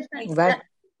when people right.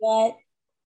 What?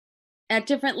 At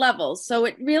different levels? So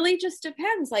it really just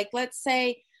depends. Like, let's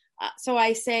say, so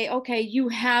I say, okay, you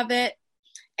have it,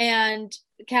 and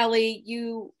Kelly,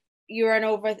 you're an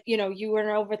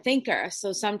overthinker.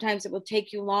 So sometimes it will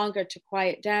take you longer to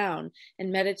quiet down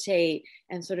and meditate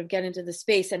and sort of get into the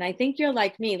space. And I think you're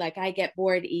like me, like I get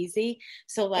bored easy.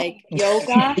 So like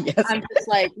yoga, yes. I'm just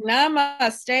like,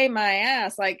 namaste my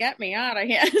ass, like get me out of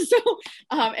here. So,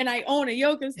 and I own a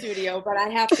yoga studio, but I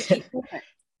have to keep moving.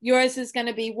 Yours is going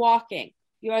to be walking.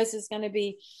 Yours is going to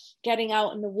be getting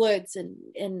out in the woods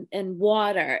and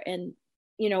water and,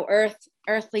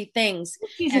 earthly things.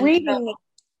 She's reading.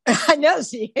 I know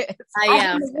she is. I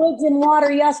am. In the woods and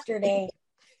water yesterday.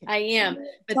 I am,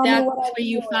 but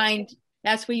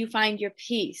that's where you find your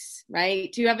peace,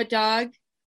 right? Do you have a dog?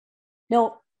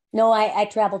 No, I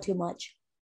travel too much.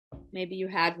 Maybe you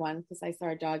had one because I saw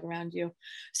a dog around you.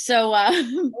 So,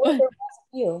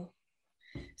 you.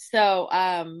 So,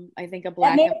 I think a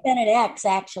black. That may have been an ex,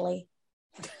 actually.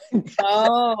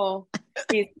 Oh,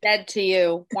 he's dead to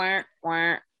you.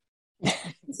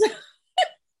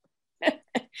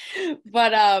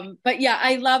 But yeah,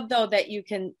 I love though that you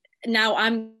can, now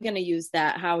I'm going to use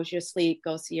that. How's your sleep?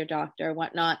 Go see your doctor,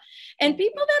 whatnot. And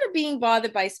people that are being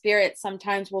bothered by spirits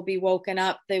sometimes will be woken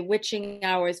up the witching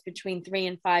hours between 3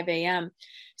 and 5 a.m.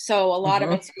 So a lot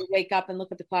of us will wake up and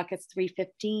look at the clock. It's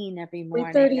 3:15 every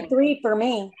morning. 3:33 for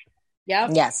me.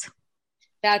 Yep. Yes.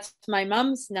 That's my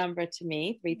mom's number to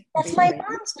me. That's my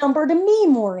mom's number to me,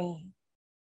 Maureen.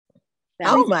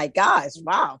 Oh my gosh.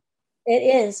 Wow. It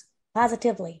is,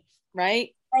 positively. Right?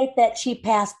 Right, that she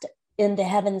passed into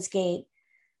Heaven's Gate.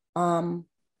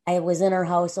 I was in her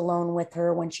house alone with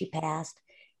her when she passed.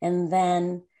 And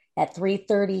then at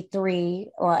 3:33,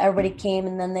 well, everybody came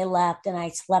and then they left, and I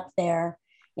slept there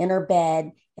in her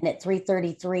bed. And at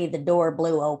 3:33, the door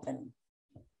blew open,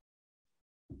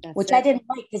 which I didn't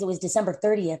like because it was December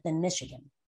 30th in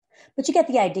Michigan. But you get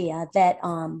the idea that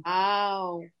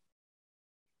wow.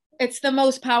 It's the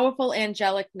most powerful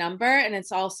angelic number, and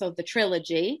it's also the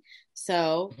trilogy.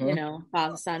 So,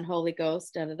 Father, Son, Holy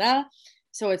Ghost, da da da.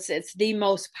 So it's the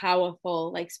most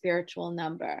powerful, like, spiritual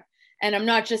number. And I'm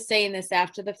not just saying this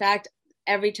after the fact.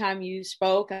 Every time you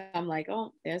spoke, I'm like,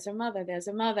 oh, there's her mother, there's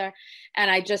her mother.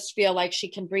 And I just feel like she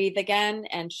can breathe again,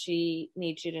 and she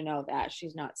needs you to know that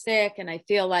she's not sick. And I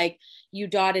feel like you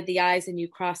dotted the I's and you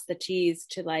crossed the T's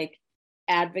to, like,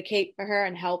 advocate for her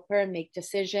and help her and make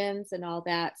decisions and all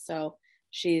that. So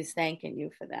she's thanking you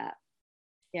for that.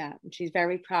 Yeah. And she's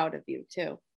very proud of you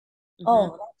too.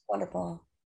 Oh, that's wonderful.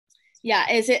 Yeah.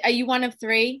 Are you one of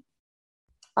three?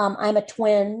 I'm a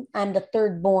twin. I'm the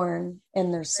third born,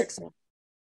 and there's 6 of them.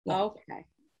 Yeah. Okay.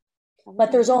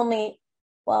 But there's only,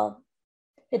 well,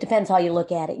 it depends how you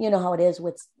look at it. You know how it is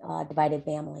with divided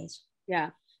families.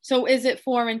 Yeah. So is it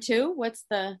 4 and 2? What's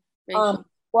the ratio?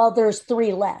 Well, there's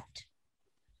 3 left.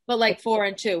 But like 4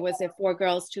 and 2, was it 4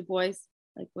 girls, 2 boys?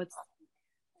 Like what's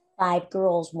 5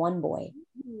 girls, 1 boy.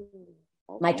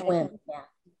 Okay. My twin, yeah.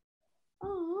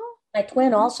 Oh. My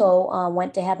twin also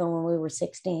went to heaven when we were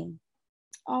 16.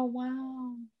 Oh,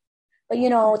 wow. But,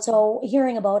 so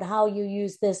hearing about how you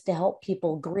use this to help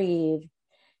people grieve,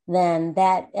 then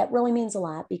that really means a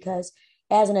lot, because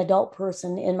as an adult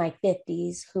person in my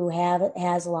 50s who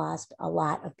has lost a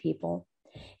lot of people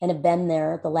and have been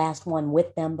there, the last one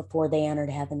with them before they entered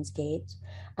Heaven's Gates,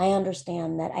 I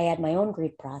understand that I had my own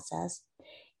grief process,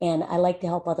 and I like to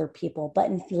help other people. But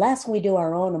unless we do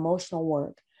our own emotional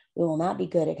work, we will not be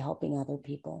good at helping other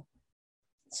people.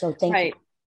 So thank you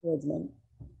for encouragement.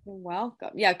 You're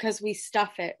welcome. Yeah, because we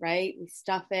stuff it, right? We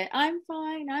stuff it. I'm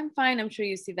fine. I'm fine. I'm sure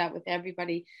you see that with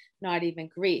everybody, not even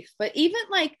grief. But even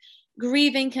like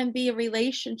grieving can be a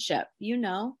relationship,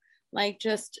 like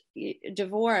just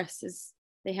divorce is,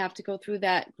 they have to go through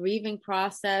that grieving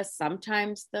process.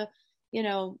 Sometimes the,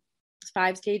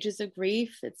 5 stages of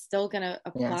grief, it's still going to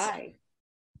apply. Yes.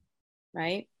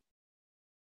 Right?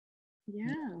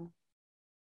 Yeah.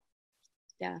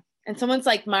 Yeah. And someone's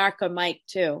like Mark or Mike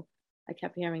too. I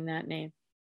kept hearing that name.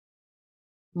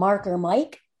 Mark or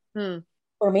Mike?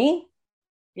 For me?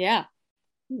 Yeah.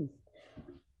 And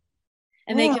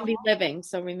they can be living.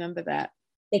 So remember that.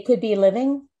 They could be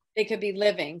living? They could be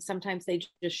living. Sometimes they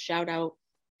just shout out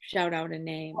a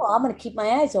name. Oh, I'm going to keep my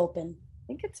eyes open. I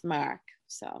think it's Mark.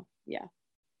 So, yeah.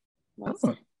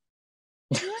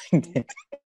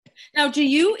 Now, do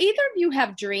you, either of you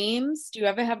have dreams? Do you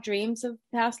ever have dreams of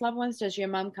past loved ones? Does your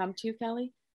mom come to you,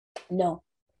 Kelly? No.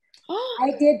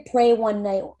 I did pray one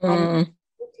night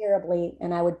terribly,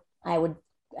 and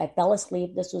I fell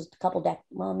asleep. This was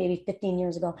maybe 15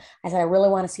 years ago. I said, I really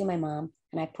want to see my mom.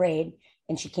 And I prayed,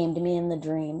 and she came to me in the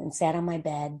dream and sat on my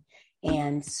bed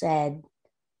and said,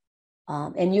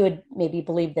 and you would maybe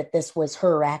believe that this was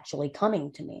her actually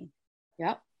coming to me.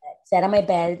 Yep. Sat on my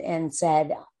bed and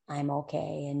said, I'm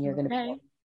okay, and you're going to be.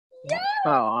 Yeah.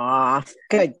 Oh,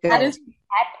 good. I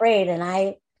prayed,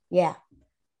 and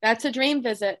that's a dream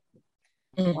visit.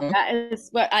 Mm-hmm. That is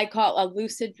what I call a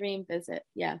lucid dream visit.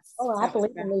 Yes. Oh, I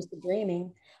believe in lucid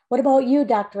dreaming. What about you,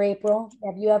 Dr. April?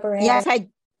 Have you ever had? Yes,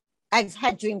 I've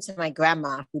had dreams of my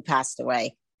grandma who passed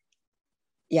away.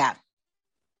 Yeah.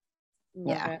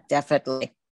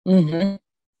 Definitely. Mm-hmm.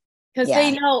 Because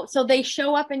they know, so they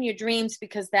show up in your dreams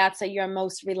because that's your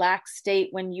most relaxed state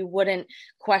when you wouldn't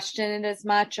question it as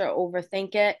much or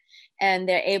overthink it, and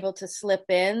they're able to slip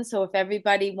in. So if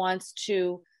everybody wants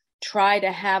to try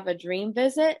to have a dream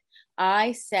visit,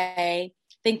 I say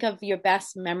think of your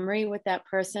best memory with that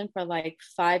person for like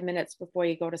 5 minutes before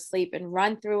you go to sleep and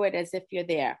run through it as if you're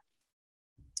there.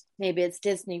 Maybe it's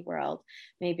Disney World,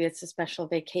 maybe it's a special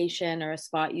vacation or a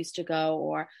spot you used to go,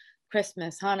 or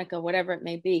Christmas, Hanukkah, whatever it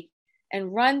may be,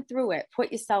 and run through it.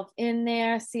 Put yourself in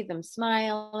there, see them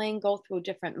smiling, go through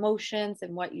different motions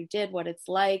and what you did, what it's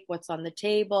like, what's on the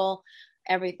table,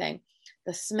 everything,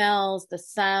 the smells, the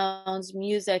sounds,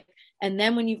 music. And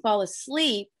then when you fall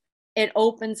asleep, it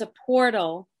opens a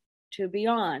portal to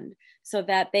beyond so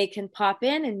that they can pop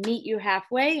in and meet you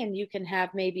halfway, and you can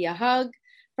have maybe a hug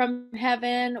from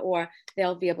heaven, or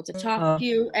they'll be able to talk to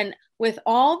you. And with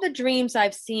all the dreams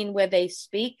I've seen where they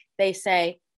speak, they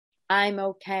say, I'm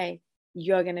okay.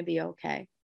 You're going to be okay.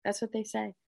 That's what they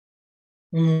say.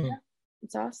 Yeah,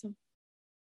 it's awesome.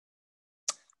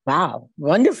 Wow.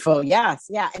 Wonderful. Yes.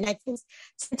 Yeah. And I think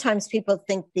sometimes people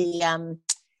think the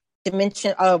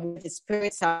dimension of the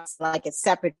spirits are like a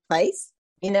separate place,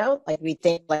 like we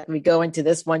think like we go into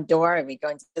this one door and we go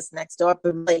into this next door,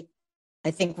 but really, I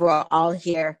think we're all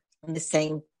here in the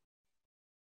same,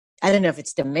 I don't know if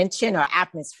it's dimension or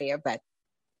atmosphere, but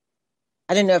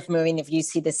I don't know if Maureen, if you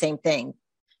see the same thing.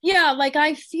 Yeah, like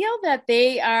I feel that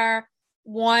they are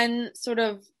one sort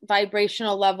of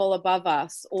vibrational level above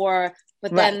us, but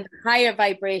then Right. the higher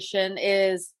vibration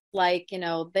is like,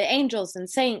 the angels and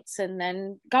saints and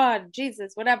then God,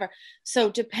 Jesus, whatever.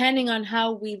 So depending on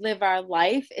how we live our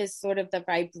life is sort of the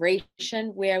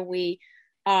vibration where we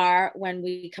are when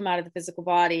we come out of the physical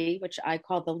body, which I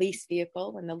call the lease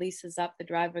vehicle. When the lease is up, the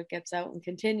driver gets out and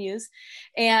continues.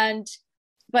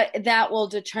 But that will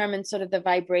determine sort of the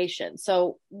vibration.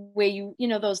 So where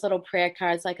those little prayer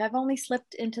cards, like I've only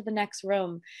slipped into the next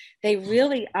room, they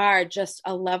really are just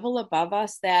a level above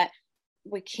us that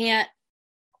we can't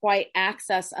quite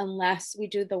access unless we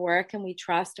do the work and we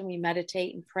trust and we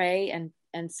meditate and pray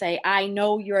and say, I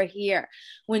know you're here.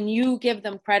 When you give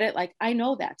them credit, like, I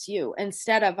know that's you,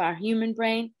 instead of our human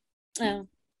brain,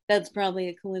 that's probably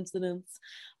a coincidence.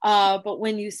 But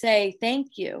when you say,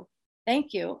 thank you,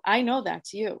 I know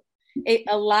that's you. It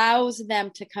allows them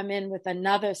to come in with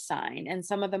another sign. And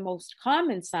some of the most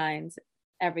common signs,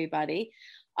 everybody,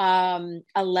 11:11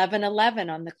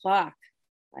 on the clock,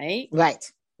 right? Right.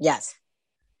 Yes.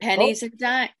 Pennies and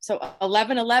dimes. So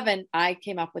 11:11, I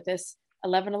came up with this.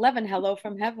 11:11, hello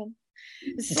from heaven.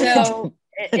 So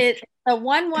the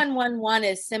 1111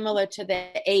 is similar to the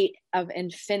 8 of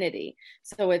infinity.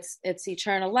 So it's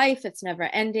eternal life. It's never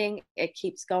ending. It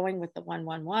keeps going with the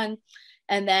 111.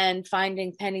 And then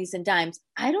finding pennies and dimes.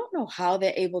 I don't know how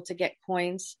they're able to get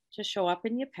coins to show up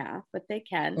in your path, but they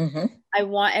can. Mm-hmm. I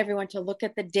want everyone to look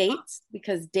at the dates,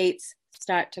 because dates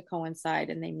start to coincide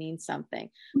and they mean something.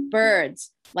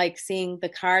 Birds, like seeing the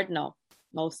cardinal,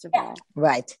 most of all.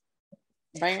 Right.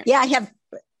 Yeah, I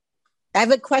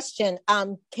have a question.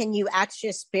 Can you ask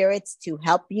your spirits to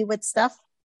help you with stuff?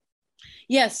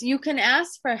 Yes, you can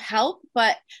ask for help,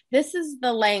 but this is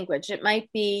the language. It might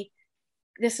be,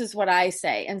 this is what I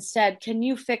say. Instead, can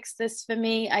you fix this for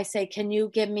me? I say, can you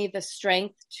give me the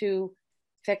strength to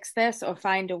fix this or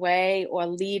find a way or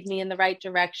lead me in the right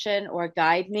direction or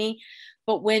guide me?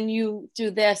 But when you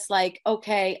do this, like,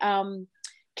 okay,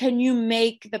 can you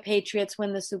make the Patriots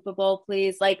win the Super Bowl,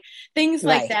 please? Like things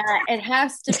like that. It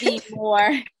has to be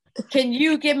more, can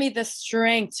you give me the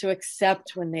strength to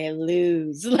accept when they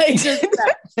lose? Like, just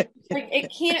like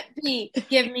it can't be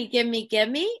give me.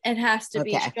 It has to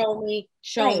be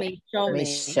show me.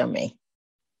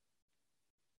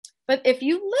 But if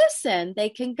you listen, they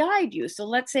can guide you. So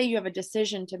let's say you have a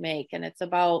decision to make and it's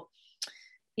about,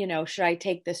 should I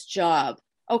take this job?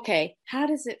 Okay, how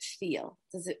does it feel?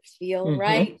 Does it feel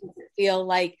right? Does it feel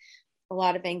like a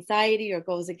lot of anxiety or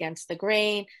goes against the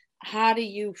grain? How do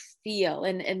you feel?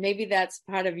 And maybe that's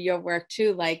part of your work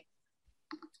too. Like,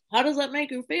 how does that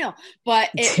make you feel? But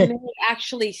it may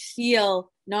actually feel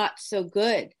not so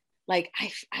good. Like,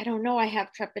 I don't know, I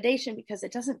have trepidation because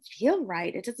it doesn't feel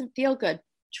right. It doesn't feel good.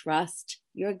 Trust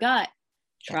your gut.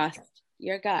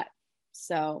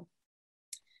 So,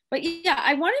 but yeah,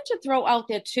 I wanted to throw out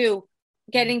there too,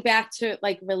 getting back to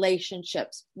like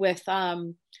relationships with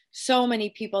so many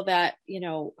people that,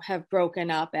 have broken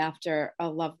up after a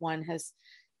loved one has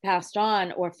passed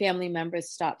on or family members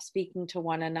stop speaking to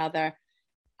one another.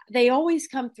 They always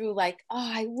come through like,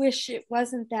 oh, I wish it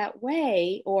wasn't that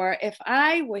way. Or if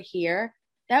I were here,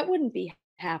 that wouldn't be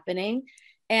happening.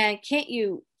 And can't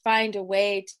you find a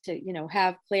way to,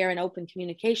 have clear and open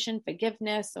communication,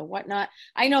 forgiveness or whatnot?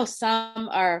 I know some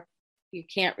are, you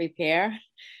can't repair.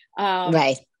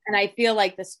 Right. And I feel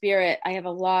like the spirit, I have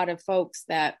a lot of folks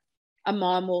that a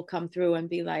mom will come through and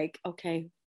be like, okay,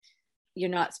 you're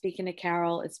not speaking to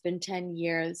Carol. It's been 10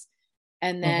 years.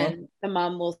 And then the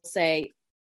mom will say,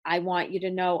 I want you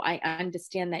to know, I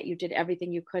understand that you did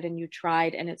everything you could and you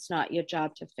tried, and it's not your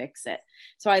job to fix it.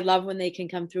 So I love when they can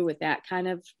come through with that kind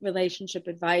of relationship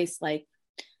advice, like,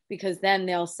 because then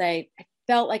they'll say, I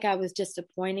felt like I was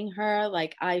disappointing her.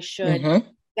 Like I should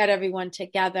get everyone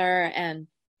together and,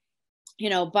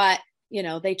 but,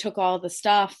 they took all the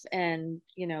stuff and,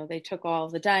 they took all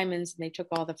the diamonds and they took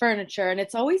all the furniture, and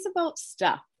it's always about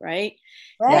stuff, right?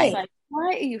 Right. It's like,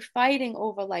 why are you fighting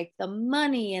over like the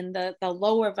money and the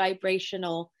lower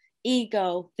vibrational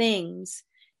ego things?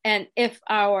 And if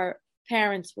our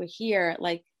parents were here,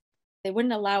 like they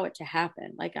wouldn't allow it to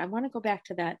happen. Like I want to go back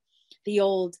to that, the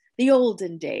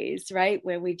olden days, right?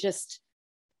 Where we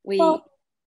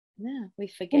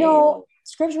forgave.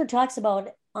 Scripture talks about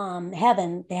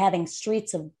heaven to having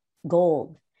streets of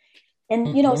gold. And,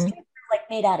 streets are like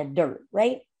made out of dirt,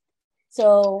 right?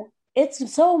 So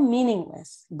it's so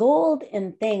meaningless. Gold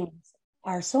and things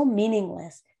are so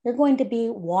meaningless. They're going to be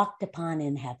walked upon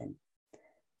in heaven.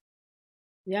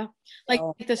 Yeah. Like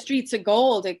the streets of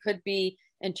gold, it could be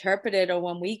interpreted, or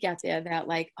when we get there, that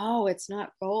like, oh, it's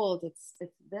not gold, it's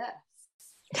this.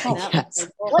 Yes.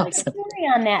 What's the story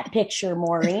on that picture,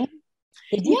 Maureen?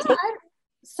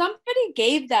 Somebody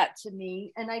gave that to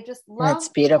me, and I just love. That's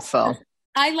beautiful.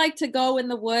 I like to go in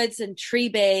the woods and tree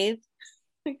bathe,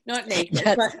 not naked,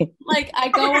 but like I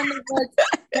go in the woods.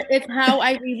 It's how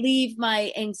I relieve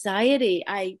my anxiety.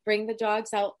 I bring the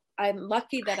dogs out. I'm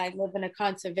lucky that I live in a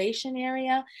conservation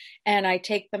area, and I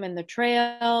take them in the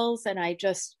trails, and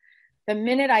the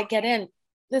minute I get in,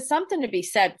 there's something to be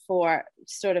said for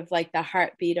sort of like the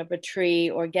heartbeat of a tree,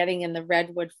 or getting in the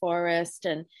redwood forest.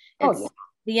 And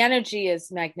the energy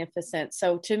is magnificent.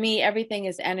 So to me, everything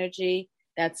is energy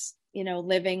that's,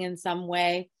 living in some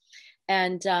way.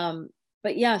 And,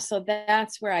 but yeah, so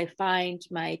that's where I find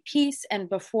my peace. And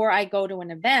before I go to an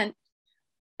event,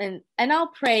 and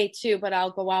I'll pray too, but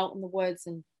I'll go out in the woods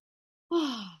and,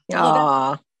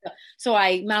 so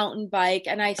I mountain bike,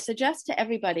 and I suggest to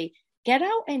everybody, get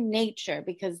out in nature,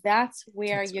 because that's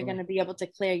where you're going to be able to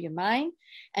clear your mind.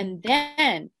 And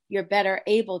then you're better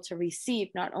able to receive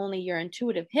not only your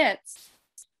intuitive hits,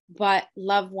 but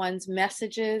loved ones'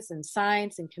 messages and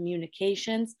signs and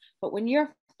communications. But when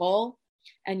you're full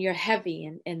and you're heavy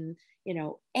and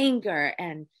anger,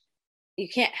 and you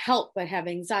can't help but have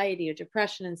anxiety or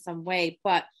depression in some way,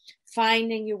 but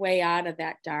finding your way out of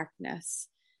that darkness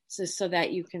so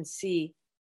that you can see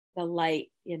the light,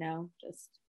 just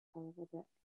a little bit.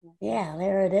 Yeah,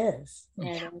 there it is.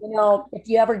 If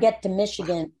you ever get to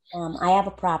Michigan, I have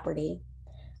a property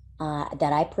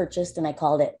that I purchased, and I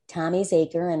called it Tommy's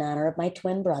Acre in honor of my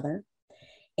twin brother.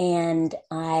 And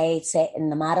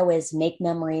and the motto is make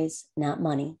memories, not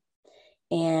money.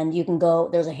 And you can go,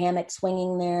 there's a hammock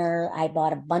swinging there. I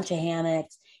bought a bunch of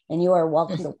hammocks, and you are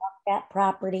welcome to walk that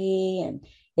property. And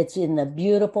it's in the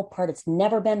beautiful part. It's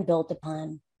never been built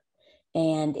upon.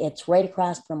 And it's right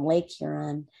across from Lake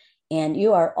Huron. And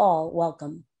you are all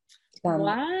welcome.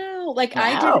 Wow.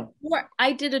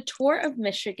 I did a tour of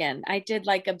Michigan. I did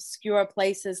like obscure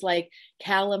places like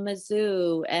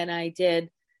Kalamazoo, and I did,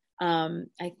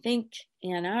 I think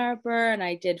Ann Arbor, and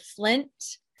I did Flint.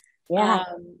 Yeah.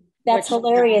 That's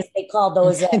hilarious. They call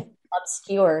those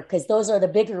obscure, because those are the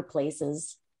bigger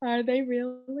places. Are they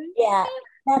really? Yeah.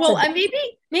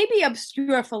 Maybe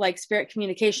obscure for like spirit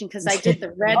communication, because I did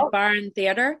the Red Barn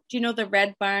Theater. Do you know the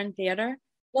Red Barn Theater?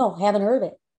 No, haven't heard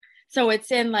it. So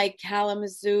it's in like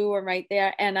Kalamazoo or right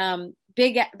there. And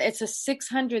it's a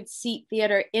 600 seat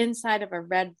theater inside of a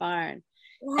red barn.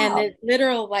 Wow. And it's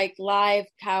literal like live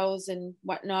cows and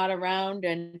whatnot around.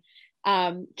 And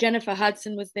Jennifer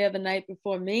Hudson was there the night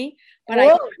before me, but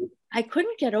I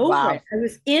couldn't get over it. I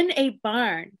was in a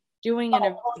barn doing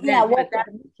an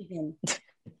event.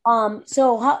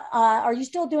 So how are you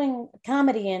still doing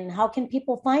comedy, and how can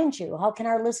people find you? How can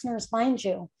our listeners find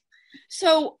you?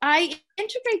 So I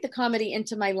integrate the comedy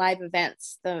into my live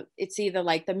events. It's either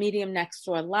like the Medium Next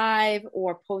Door Live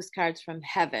or Postcards from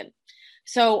Heaven.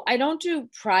 So I don't do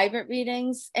private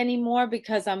readings anymore,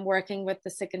 because I'm working with the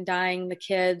sick and dying, the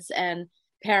kids, and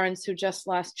parents who just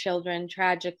lost children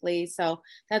tragically. So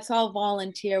that's all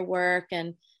volunteer work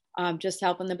and just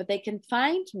helping them. But they can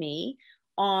find me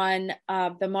on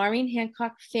the Maureen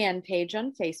Hancock fan page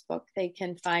on Facebook. They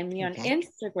can find me on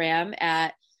Instagram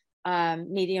at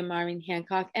Medium Maureen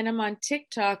Hancock, and I'm on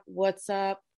TikTok. What's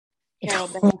up, Carol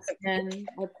Benston?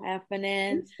 What's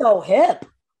happening? So hip.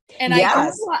 And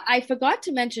yes. I forgot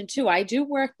to mention too, I do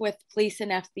work with police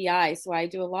and FBI, so I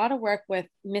do a lot of work with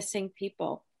missing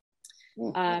people,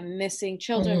 missing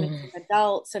children, missing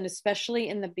adults, and especially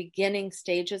in the beginning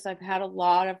stages, I've had a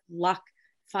lot of luck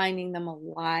finding them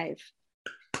alive.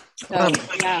 So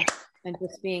and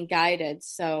just being guided.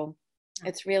 So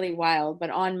it's really wild.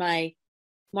 But on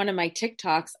one of my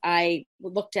TikToks, I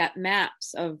looked at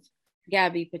maps of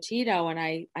Gabby Petito, and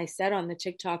I said on the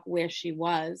TikTok where she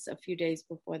was a few days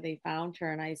before they found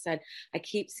her. And I said, I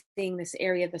keep seeing this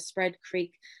area, the Spread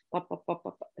Creek,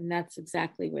 and that's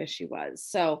exactly where she was.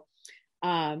 So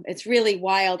it's really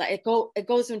wild. It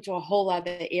goes into a whole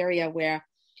other area where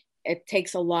it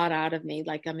takes a lot out of me.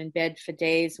 Like I'm in bed for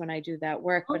days when I do that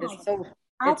work, but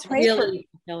it's really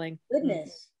fulfilling.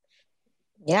 Goodness.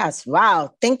 Yes.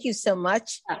 Wow. Thank you so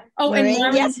much. Maureen,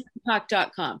 and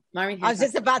MaureenHancock.com. I was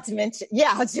just about to mention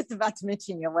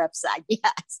your website.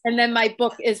 Yes. And then my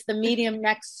book is The Medium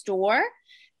Next Door,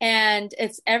 and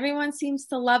everyone seems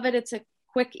to love it. It's a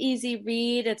quick, easy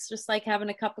read. It's just like having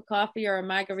a cup of coffee or a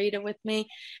margarita with me.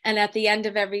 And at the end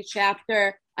of every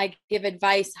chapter, I give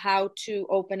advice how to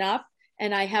open up.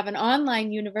 And I have an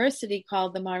online university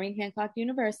called the Maureen Hancock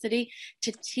University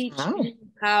to teach you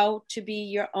how to be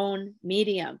your own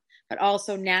medium, but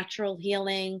also natural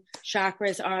healing,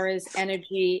 chakras, auras,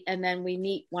 energy. And then we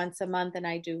meet once a month and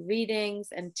I do readings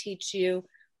and teach you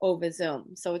over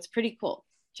Zoom. So it's pretty cool.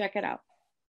 Check it out.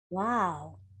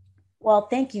 Wow. Well,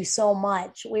 thank you so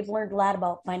much. We've learned a lot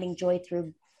about finding joy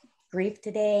through grief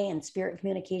today and spirit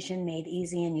communication made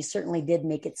easy. And you certainly did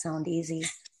make it sound easy.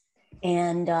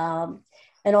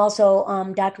 And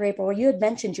also, Dr. April, you had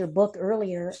mentioned your book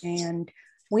earlier, and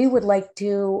we would like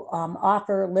to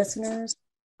offer listeners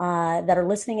that are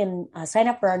listening and sign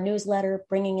up for our newsletter,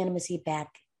 Bringing Intimacy Back.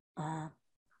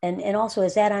 And also,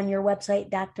 is that on your website,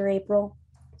 Dr. April?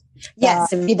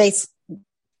 Yes,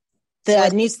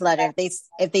 newsletter.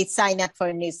 If they sign up for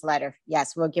a newsletter,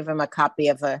 yes, we'll give them a copy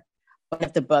of one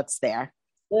of the books there.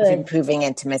 Of Improving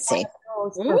Intimacy.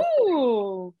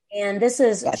 Ooh. And this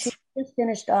is, she just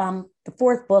finished the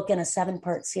 4th book in a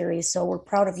 7-part series. So we're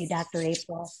proud of you, Dr.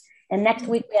 April. And next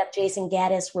week we have Jason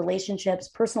Gaddis, relationships,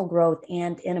 personal growth,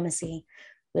 and intimacy.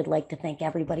 We'd like to thank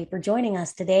everybody for joining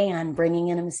us today on Bringing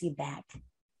Intimacy Back.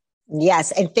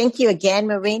 Yes. And thank you again,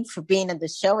 Maureen, for being on the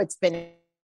show. It's been,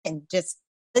 and just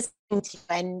listening to you.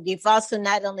 And you've also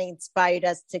not only inspired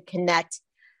us to connect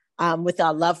with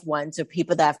our loved ones or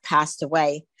people that have passed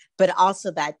away, but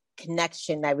also that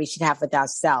connection that we should have with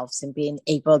ourselves and being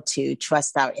able to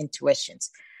trust our intuitions.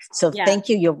 So Thank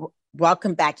you. You're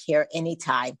welcome back here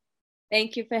anytime.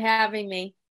 Thank you for having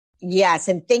me. Yes.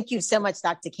 And thank you so much,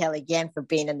 Dr. Kelly, again, for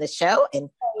being on the show,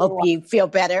 and hope you feel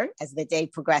better as the day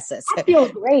progresses. I feel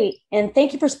great. And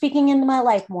thank you for speaking into my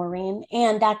life, Maureen,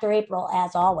 and Dr. April,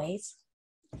 as always.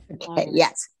 Okay,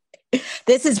 yes.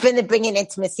 This has been the Bringing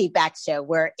Intimacy Back show,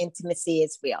 where intimacy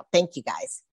is real. Thank you,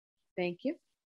 guys. Thank you.